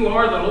 if you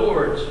are the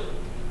Lord's,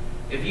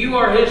 if you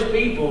are His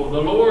people,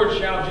 the Lord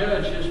shall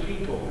judge His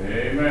people.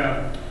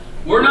 Amen.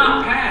 We're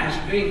not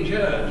past being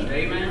judged.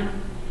 Amen.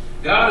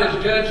 God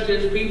has judged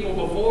His people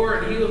before,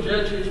 and He'll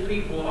judge His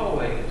people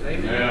always.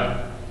 Amen.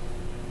 Yeah.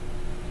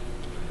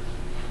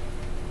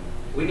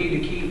 We need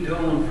to keep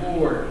going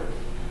forward.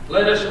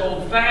 Let us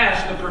hold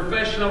fast the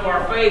profession of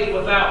our faith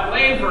without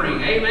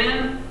wavering.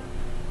 Amen.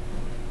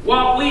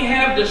 What we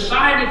have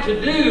decided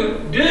to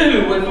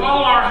do with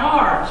all our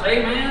hearts.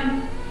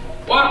 Amen.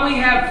 What we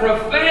have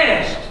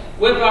professed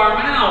with our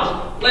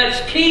mouths,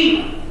 let's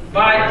keep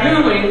by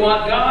doing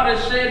what God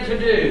has said to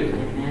do.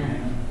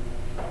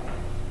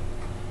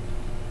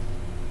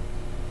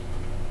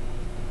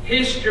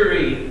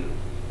 History,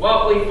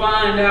 what we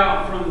find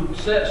out from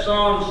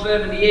Psalm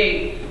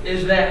 78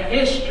 is that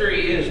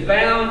history is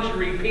bound to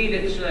repeat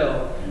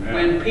itself. Amen.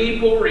 When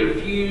people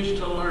refuse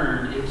to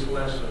learn its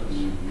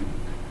lessons.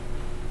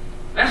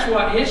 That's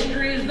what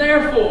history is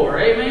there for,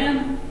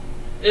 amen?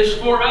 Is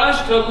for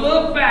us to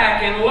look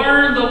back and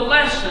learn the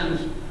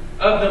lessons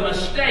of the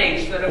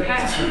mistakes that have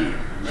happened,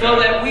 so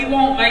that we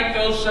won't make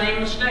those same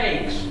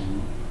mistakes.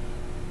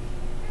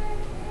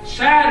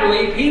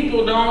 Sadly,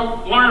 people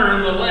don't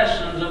learn the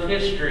lessons of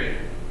history.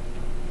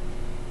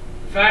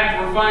 In fact,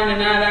 we're finding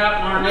that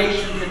out in our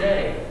nation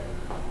today.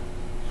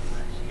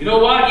 You know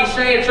what? You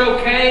say it's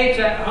okay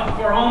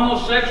for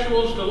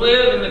homosexuals to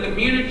live in the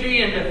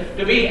community and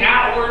to be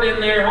outward in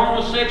their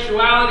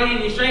homosexuality,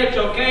 and you say it's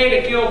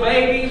okay to kill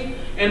babies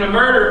and to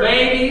murder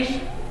babies.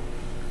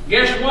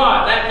 Guess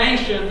what? That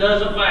nation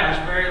doesn't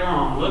last very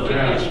long. Look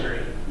at history.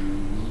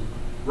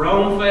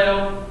 Rome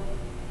fell.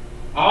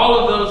 All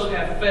of those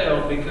have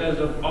failed because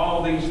of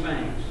all these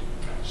things.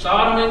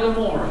 Sodom and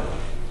Gomorrah.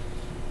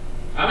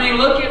 I mean,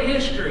 look at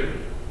history.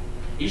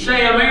 You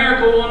say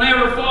America will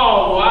never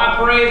fall. Well, I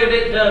pray that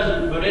it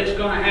doesn't, but it's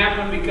going to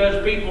happen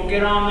because people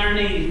get on their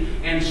knees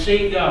and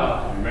seek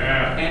God.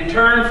 Amen. And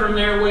turn from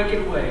their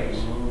wicked ways.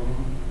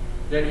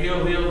 That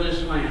He'll heal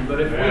this land.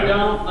 But if we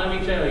don't, let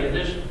me tell you,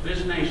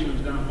 this nation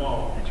is going to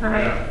fall. That's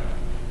right. Yeah.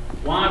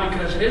 Why?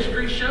 Because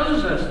history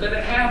shows us that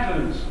it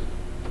happens.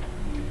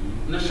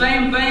 And the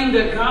same thing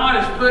that God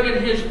has put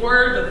in His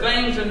Word, the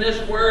things in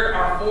this Word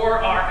are for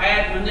our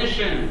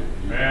admonition,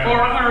 Amen.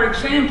 for our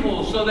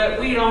example, so that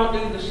we don't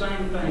do the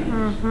same things.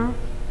 Mm-hmm.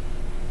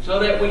 So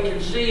that we can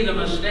see the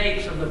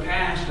mistakes of the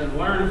past and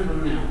learn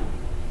from them.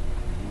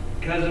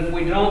 Because if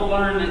we don't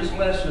learn its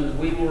lessons,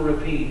 we will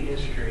repeat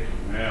history.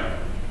 Amen.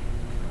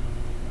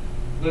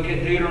 Look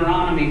at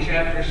Deuteronomy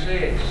chapter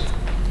 6.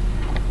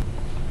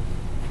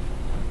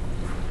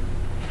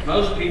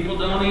 Most people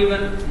don't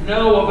even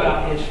know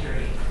about history.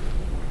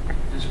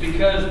 It's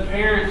because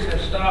parents have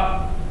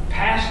stopped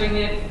passing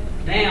it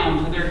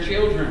down to their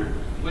children,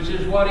 which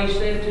is what He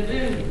said to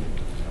do.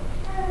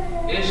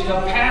 Is to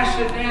pass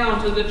it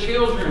down to the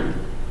children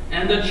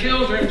and the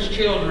children's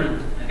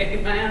children.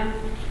 Amen.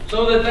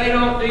 So that they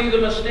don't do the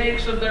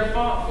mistakes of their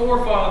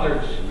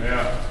forefathers.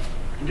 Yeah.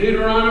 In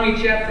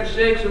Deuteronomy chapter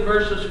 6 and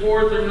verses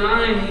 4 through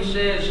 9, He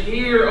says,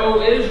 "Hear,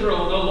 O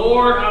Israel, the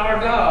Lord our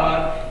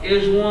God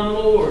is one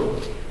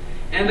Lord.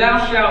 And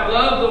thou shalt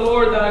love the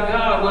Lord thy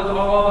God with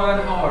all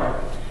thine heart,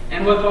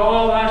 and with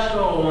all thy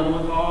soul, and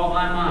with all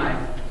thy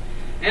might.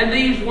 And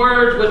these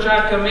words which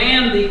I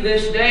command thee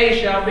this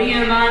day shall be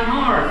in thine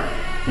heart.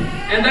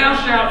 And thou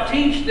shalt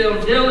teach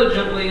them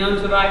diligently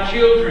unto thy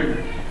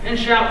children, and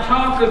shalt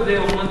talk of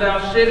them when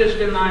thou sittest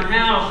in thine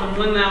house, and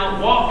when thou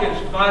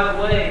walkest by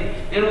the way,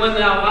 and when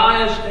thou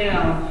liest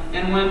down,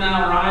 and when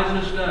thou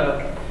risest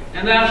up.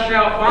 And thou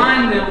shalt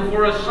bind them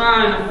for a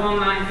sign upon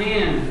thine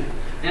hand,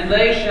 and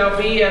they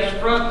shall be as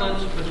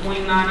frontlets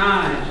between thine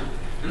eyes.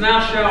 And thou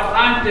shalt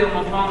write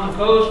them upon the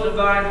post of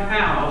thine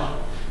house,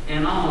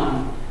 and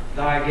on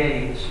thy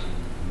gates."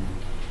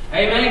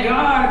 Amen.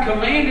 God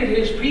commanded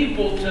His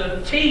people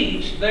to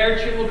teach their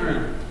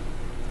children.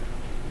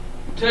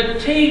 To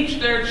teach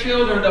their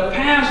children, to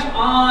pass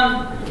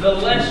on the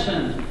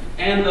lessons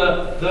and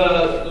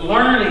the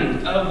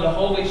learning of the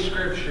Holy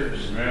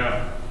Scriptures.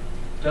 Yeah.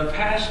 To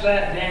pass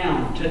that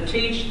down. To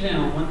teach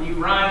them when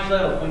you rise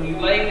up, when you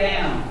lay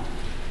down.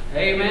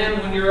 Amen.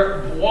 When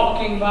you're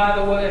walking by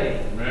the way.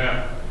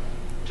 Yeah.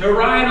 To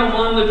write them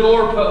on the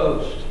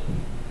doorpost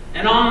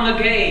and on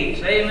the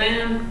gates.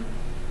 Amen.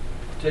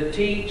 To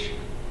teach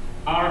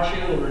our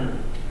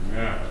children.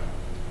 Yeah.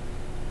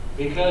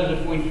 Because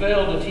if we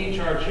fail to teach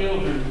our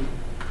children,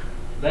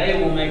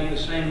 they will make the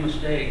same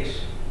mistakes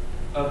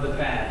of the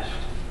past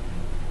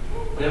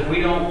that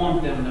we don't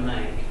want them to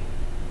make.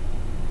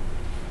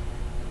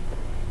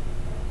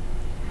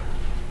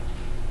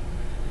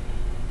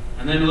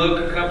 And then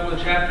look a couple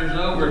of chapters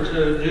over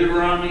to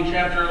Deuteronomy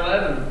chapter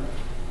 11.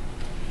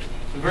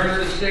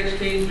 Verses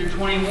 16 through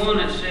 21,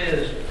 it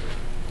says,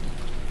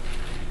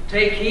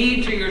 "Take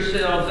heed to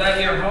yourselves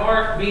that your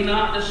heart be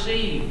not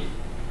deceived,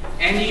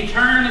 and ye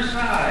turn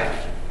aside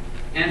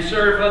and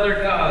serve other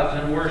gods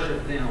and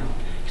worship them."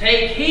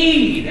 Take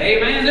heed.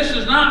 Amen. This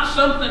is not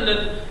something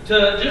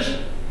to just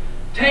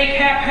take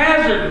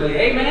haphazardly.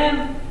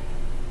 Amen.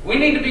 We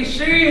need to be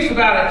serious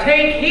about it.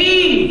 Take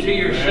heed to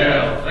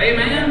yourselves.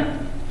 Amen.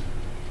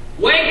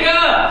 Wake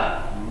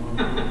up.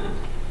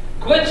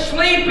 Quit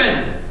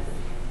sleeping.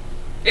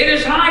 It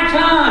is high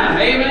time.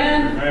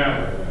 Amen.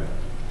 Yeah.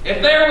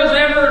 If there was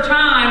ever a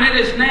time, it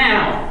is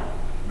now.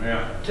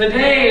 Yeah.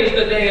 Today is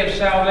the day of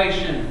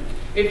salvation.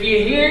 If you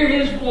hear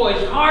His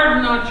voice,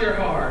 harden not your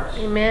hearts.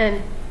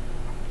 Amen.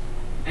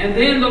 And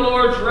then the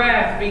Lord's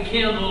wrath be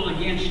kindled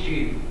against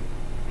you.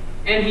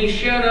 And He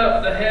shut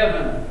up the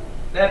heaven,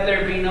 that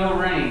there be no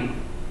rain,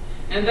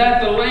 and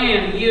that the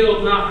land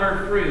yield not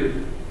her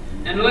fruit,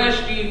 and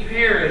lest ye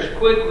perish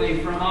quickly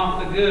from off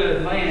the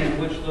good land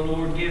which the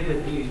Lord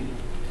giveth you.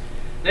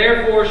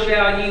 Therefore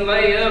shall ye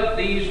lay up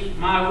these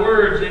my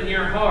words in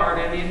your heart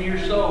and in your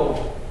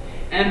soul,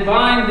 and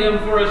bind them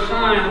for a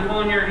sign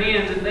upon your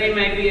hands, that they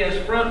may be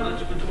as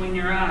frontlets between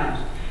your eyes.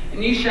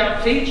 And ye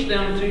shall teach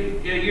them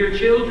to your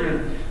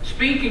children,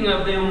 speaking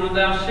of them when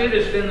thou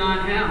sittest in thine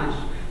house,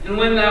 and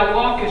when thou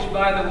walkest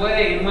by the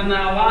way, and when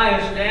thou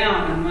liest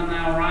down, and when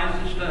thou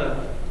risest up.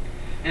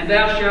 And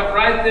thou shalt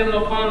write them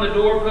upon the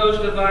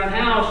doorpost of thine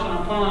house and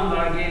upon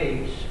thy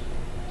gates.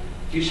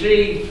 You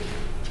see,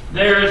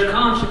 there is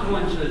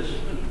consequences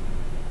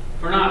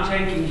for not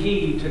taking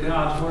heed to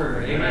God's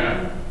Word.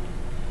 Amen.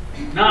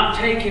 Not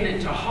taking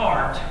it to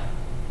heart.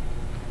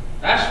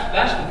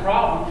 That's the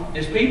problem,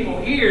 is people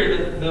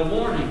hear the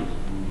warnings.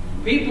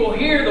 People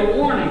hear the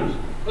warnings,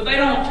 but they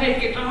don't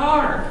take it to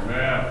heart.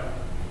 Yeah.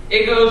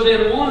 It goes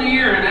in one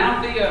ear and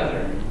out the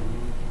other.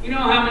 You know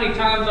how many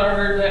times I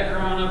heard that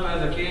growing up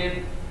as a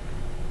kid?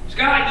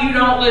 "Scott, you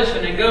don't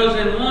listen. It goes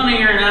in one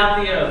ear and out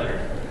the other."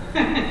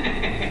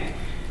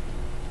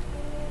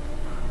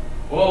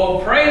 Well,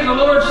 praise the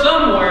Lord,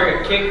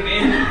 somewhere it kicked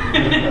in.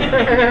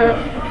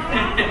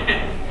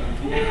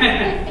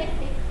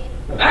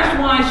 That's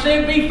why I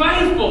said be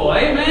faithful.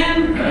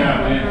 Amen?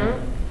 Yeah.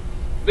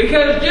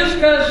 Because just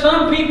because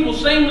some people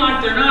seem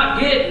like they're not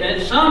getting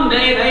it,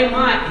 someday they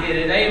might get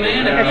it.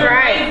 Amen? If That's you're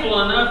right.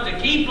 faithful enough to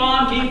keep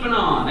on keeping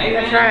on. Amen?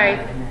 That's right.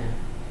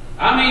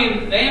 I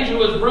mean,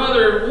 Angela's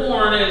brother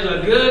Warren is a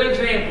good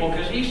example,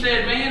 because he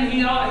said, man,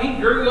 he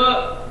grew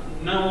up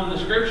knowing the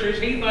Scriptures.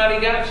 He thought he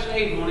got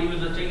saved when he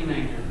was a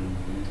teenager.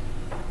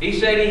 He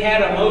said he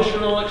had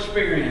emotional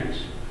experience.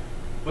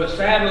 But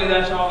sadly,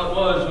 that's all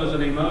it was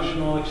an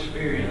emotional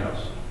experience.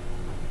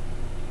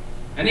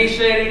 And he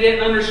said he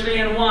didn't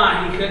understand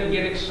why he couldn't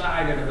get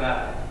excited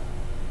about it.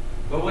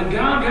 But when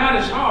God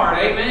got his heart,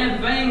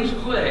 amen, things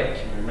clicked.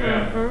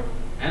 Amen. Mhm.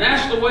 And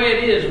that's the way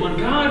it is. When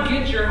God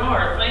gets your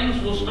heart,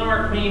 things will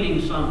start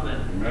meaning something.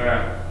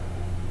 Amen.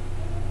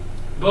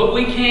 But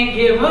we can't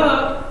give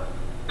up.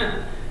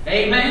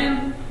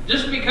 Amen.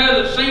 Just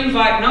because it seems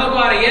like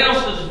nobody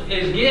else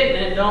is getting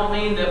it, don't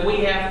mean that we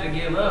have to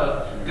give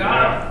up.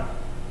 God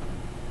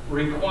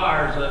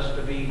requires us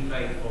to be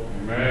faithful.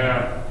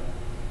 Amen.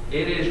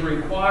 It is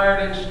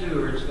required in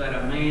stewards that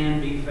a man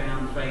be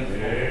found faithful.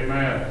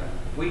 Amen.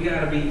 We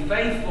got to be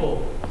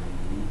faithful.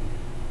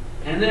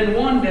 And then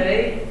one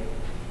day,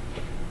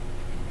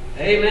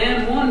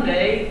 amen, one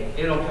day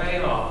it'll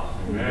pay off.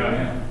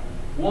 Amen.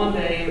 One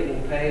day it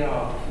will pay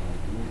off.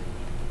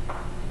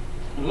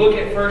 Look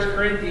at 1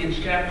 Corinthians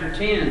chapter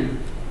 10.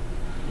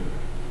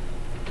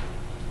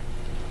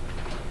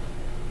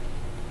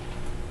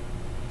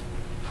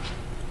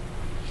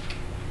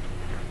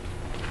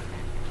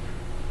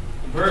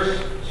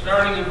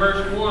 Starting in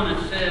verse 1,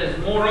 it says,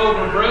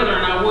 "Moreover,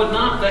 brethren, I would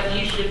not that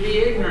ye should be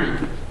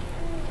ignorant,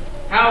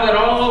 how that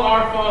all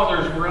our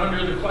fathers were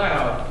under the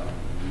cloud,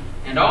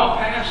 and all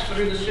passed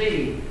through the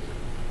sea,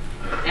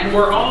 and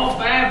were all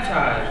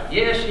baptized."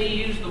 Yes, he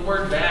used the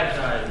word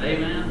baptized,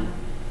 amen.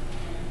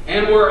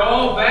 "And were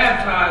all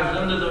baptized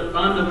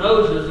unto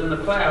Moses in the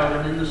cloud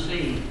and in the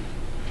sea,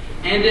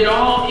 and did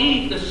all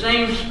eat the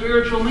same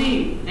spiritual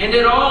meat, and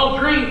did all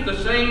drink the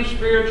same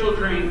spiritual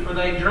drink, for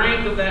they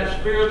drank of that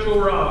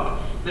spiritual rock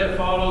that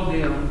followed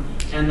them,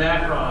 and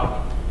that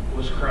rock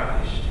was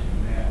Christ.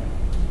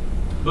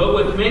 But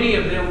with many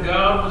of them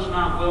God was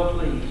not well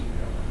pleased,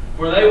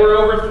 for they were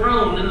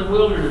overthrown in the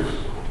wilderness.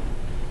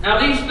 Now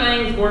these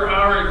things were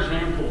our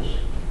examples,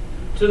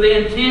 to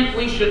the intent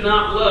we should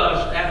not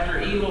lust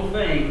after evil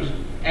things,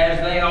 as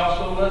they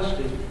also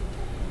lusted.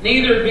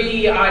 Neither be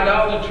ye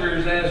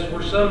idolaters, as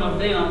were some of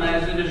them,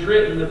 as it is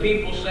written, the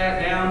people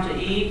sat down to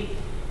eat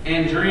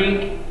and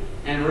drink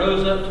and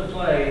rose up to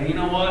play." And you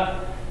know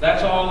what?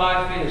 That's all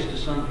life is to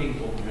some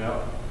people.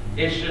 Yep.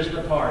 It's just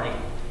a party.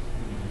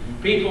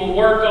 People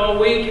work all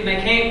week and they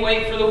can't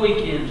wait for the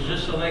weekends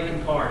just so they can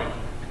party.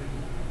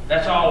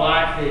 That's all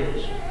life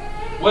is.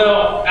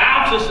 Well,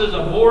 Altus is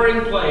a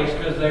boring place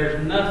because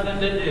there's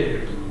nothing to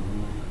do.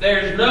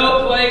 There's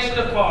no place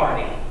to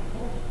party.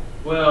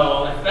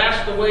 Well, if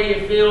that's the way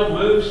you feel,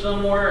 move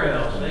somewhere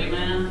else.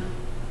 Amen?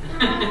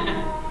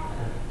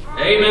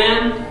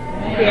 Amen?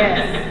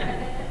 Yes.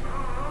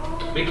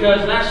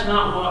 Because that's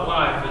not what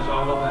life is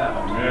all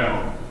about.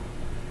 Amen.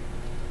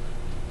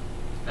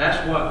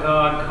 That's what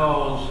God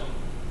calls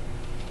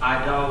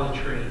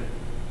idolatry.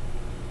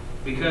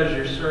 Because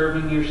you're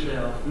serving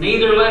yourself.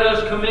 "Neither let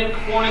us commit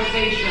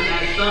fornication,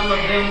 as some of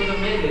them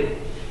committed,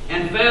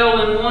 and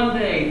fell in one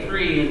day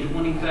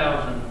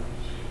 320,000.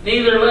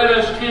 Neither let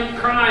us tempt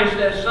Christ,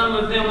 as some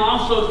of them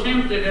also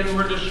tempted and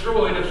were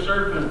destroyed of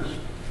serpents.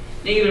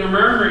 Neither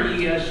murmur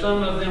ye, as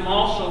some of them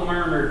also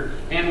murmured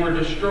and were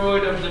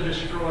destroyed of the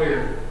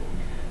destroyer.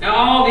 Now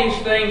all these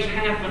things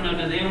happen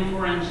unto them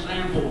for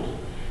ensamples,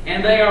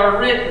 and they are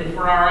written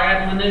for our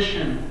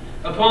admonition,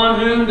 upon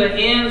whom the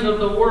ends of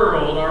the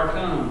world are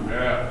come.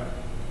 Yeah.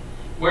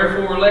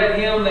 Wherefore let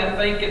him that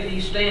thinketh he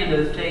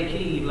standeth take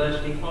heed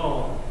lest he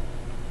fall.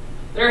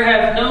 There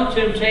hath no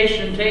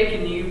temptation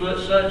taken you but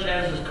such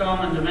as is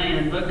common to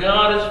man, but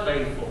God is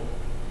faithful,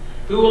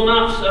 who will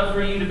not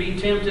suffer you to be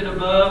tempted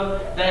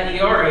above that ye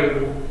are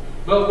able,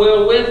 but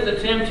will with the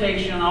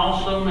temptation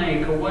also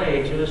make a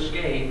way to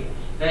escape,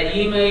 that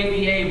ye may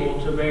be able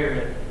to bear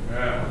it.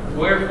 Yeah.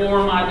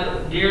 Wherefore, my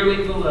dearly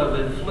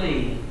beloved,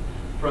 flee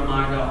from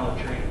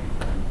idolatry."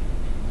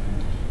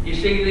 You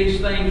see, these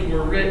things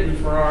were written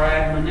for our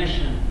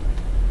admonition,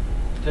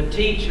 to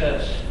teach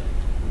us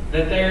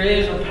that there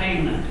is a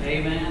payment.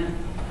 Amen.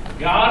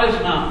 God is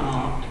not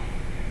mocked.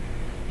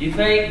 You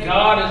think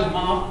God is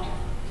mocked?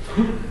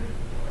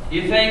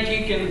 You think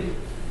you can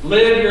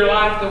live your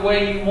life the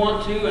way you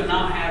want to and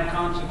not have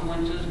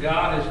consequences?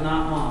 God is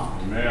not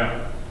mocked.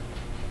 Amen.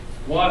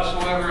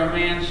 Whatsoever a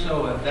man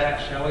soweth,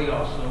 that shall he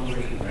also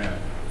reap. Amen.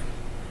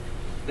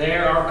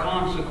 There are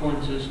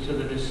consequences to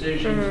the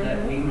decisions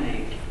that we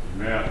make.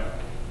 Amen.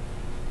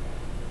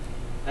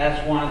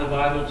 That's why the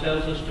Bible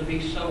tells us to be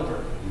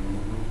sober.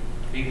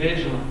 Be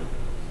vigilant.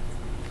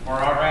 For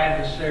our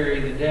adversary,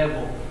 the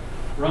devil,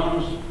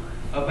 roams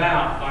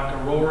about like a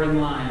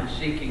roaring lion,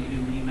 seeking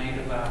whom he may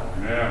devour.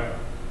 Yeah.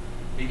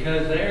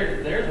 Because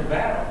there's a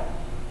battle.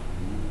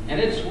 And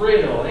it's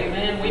real.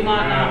 Amen. We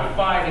might not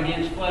fight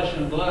against flesh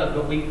and blood,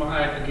 but we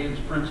fight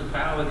against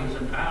principalities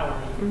and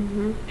powers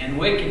and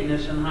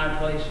wickedness in high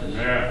places.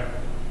 Yeah.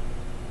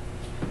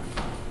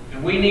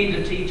 And we need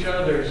to teach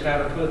others how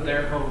to put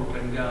their hope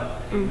in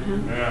God.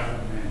 Amen. Yeah.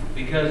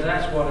 Because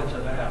that's what it's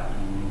about.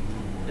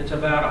 It's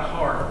about a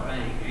heart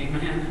thing.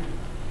 Amen.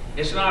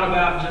 It's not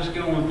about just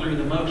going through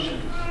the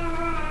motions,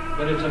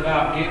 but it's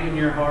about giving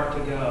your heart to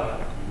God.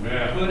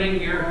 Amen.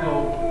 Putting your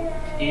hope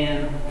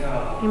in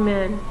God.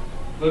 Amen.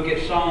 Look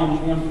at Psalms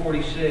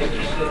 146.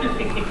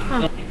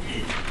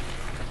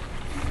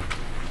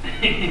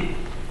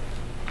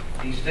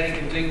 He's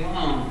taking too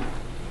long.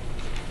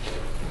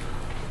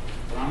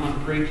 But I'm going to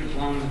preach as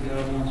long as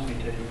God wants me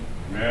to.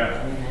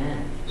 Yeah.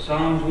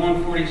 Psalms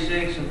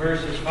 146 and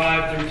verses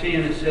 5 through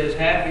 10, it says,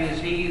 "Happy is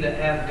he that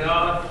hath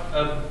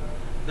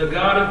the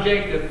God of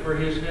Jacob for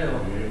his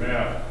help,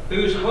 Amen.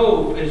 whose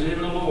hope is in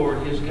the Lord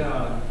his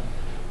God,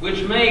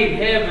 which made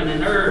heaven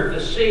and earth,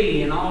 the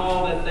sea, and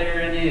all that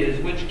therein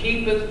is, which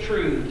keepeth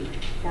truth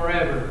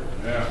forever,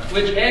 Yeah.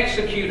 which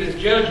executeth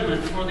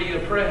judgment for the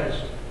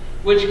oppressed,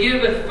 which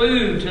giveth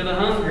food to the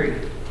hungry.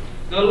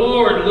 The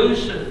Lord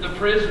looseth the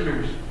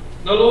prisoners.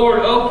 The Lord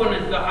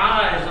openeth the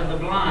eyes of the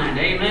blind."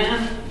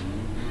 Amen.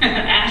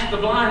 Ask the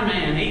blind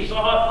man. He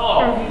saw it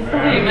all.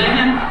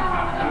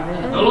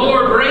 Amen. "The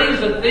Lord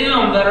raiseth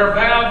them that are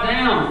bowed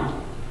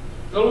down.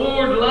 The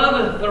Lord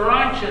loveth the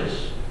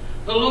righteous.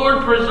 The Lord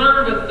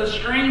preserveth the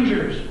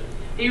strangers.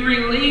 He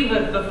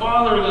relieveth the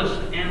fatherless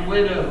and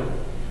widow.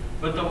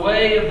 But the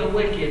way of the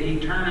wicked he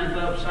turneth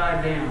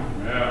upside down.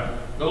 Yeah.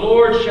 The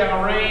Lord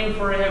shall reign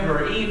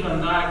forever,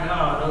 even thy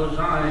God, O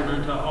Zion,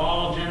 unto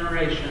all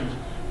generations.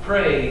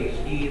 Praise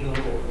ye the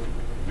Lord."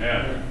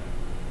 Yeah.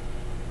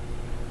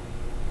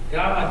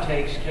 God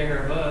takes care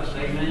of us.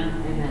 Amen.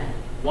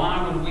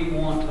 Why would we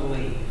want to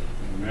leave?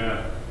 Amen.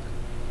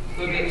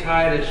 Look at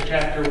Titus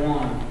chapter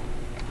 1.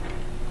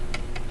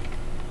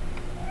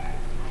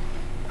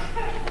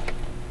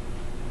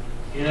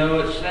 You know,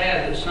 it's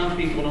sad that some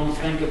people don't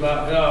think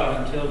about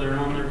God until they're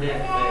on their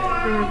deathbed.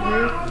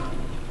 Mm-hmm.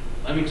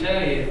 Let me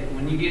tell you,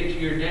 when you get to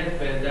your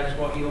deathbed, that's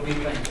what you'll be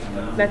thinking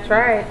about. That's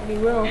right. He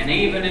will. And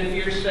even if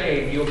you're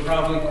saved, you'll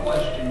probably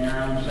question your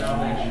own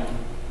salvation.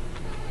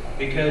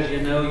 Because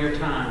you know your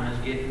time is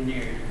getting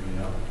near.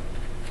 Yeah.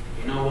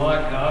 You know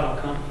what? God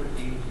will comfort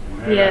you.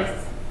 Amen.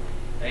 Yes.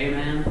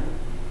 Amen.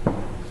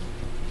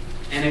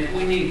 And if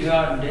we need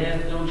God in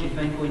death, don't you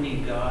think we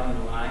need God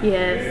in life?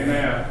 Yes.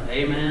 Amen.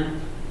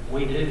 Amen.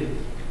 We do.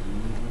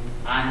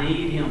 I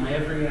need Him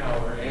every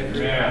hour.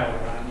 Every Yeah. hour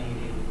I need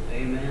Him.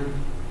 Amen.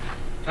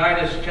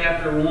 Titus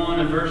chapter 1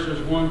 and verses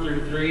 1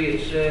 through 3,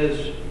 it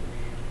says,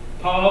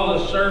 "Paul,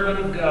 a servant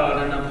of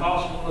God and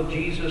apostle of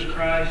Jesus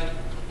Christ,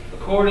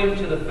 according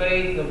to the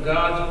faith of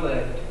God's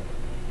elect,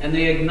 and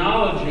the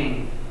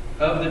acknowledging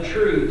of the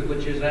truth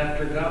which is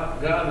after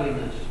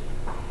godliness,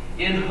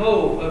 in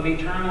hope of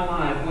eternal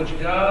life, which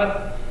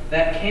God,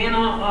 that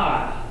cannot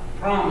lie,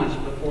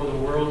 promised before the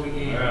world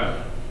began, Yeah.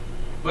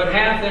 but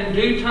hath in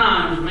due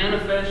times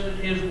manifested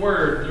His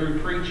word through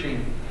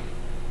preaching,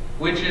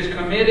 which is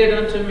committed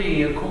unto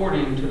me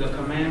according to the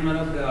commandment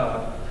of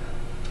God,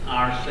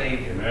 our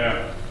Savior."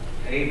 Amen.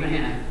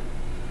 Amen.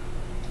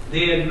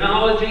 The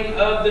acknowledging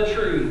of the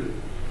truth,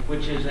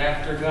 which is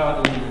after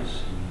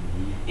godliness,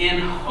 in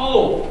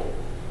hope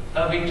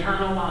of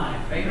eternal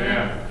life. Amen.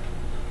 Yeah.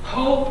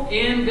 Hope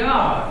in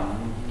God.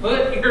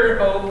 Put your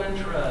hope and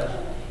trust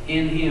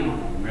in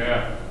Him.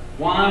 Yeah.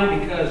 Why?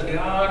 Because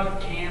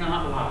God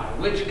cannot lie.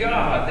 Which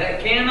God that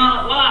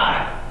cannot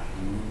lie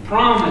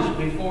promised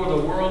before the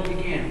world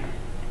began.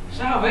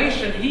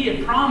 Salvation He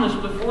had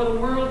promised before the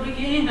world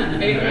began.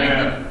 Amen.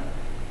 Amen.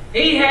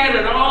 He had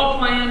it all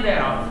planned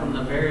out from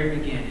the very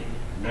beginning.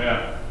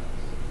 Yeah.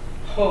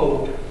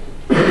 Hope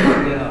in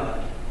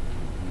God.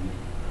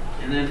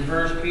 And then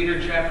 1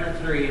 Peter chapter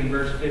 3 and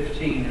verse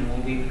 15, and we'll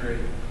be through.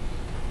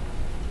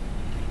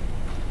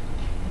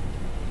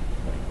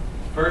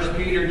 1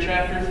 Peter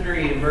chapter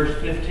 3 and verse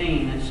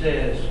 15, it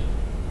says,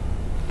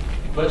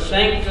 "But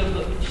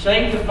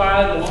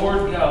sanctify the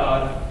Lord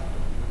God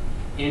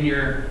in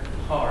your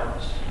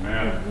hearts."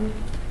 Amen.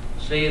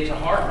 See, it's a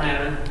heart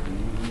matter.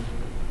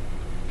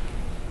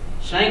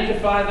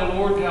 "Sanctify the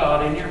Lord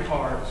God in your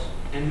hearts,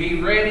 and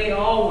be ready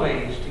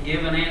always to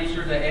give an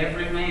answer to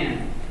every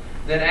man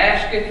that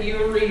asketh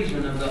you a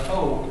reason of the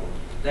hope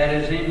that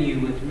is in you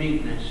with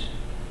meekness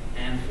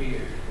and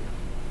fear."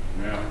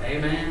 Yeah.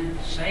 Amen.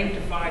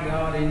 Sanctify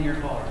God in your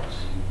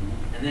hearts.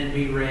 And then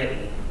be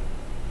ready.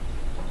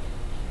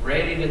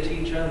 Ready to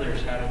teach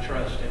others how to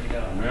trust in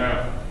God.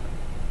 Yeah.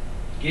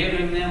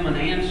 Giving them an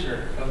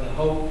answer of the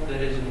hope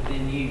that is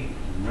within you.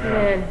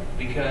 Amen.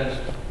 Because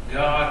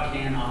God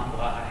cannot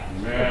lie.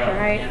 That's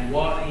right. And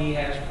what He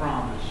has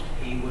promised,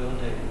 He will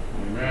do.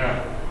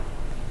 Amen.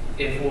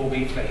 If we'll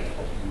be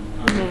faithful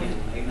unto Him.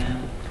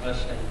 Amen.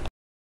 Let's stand.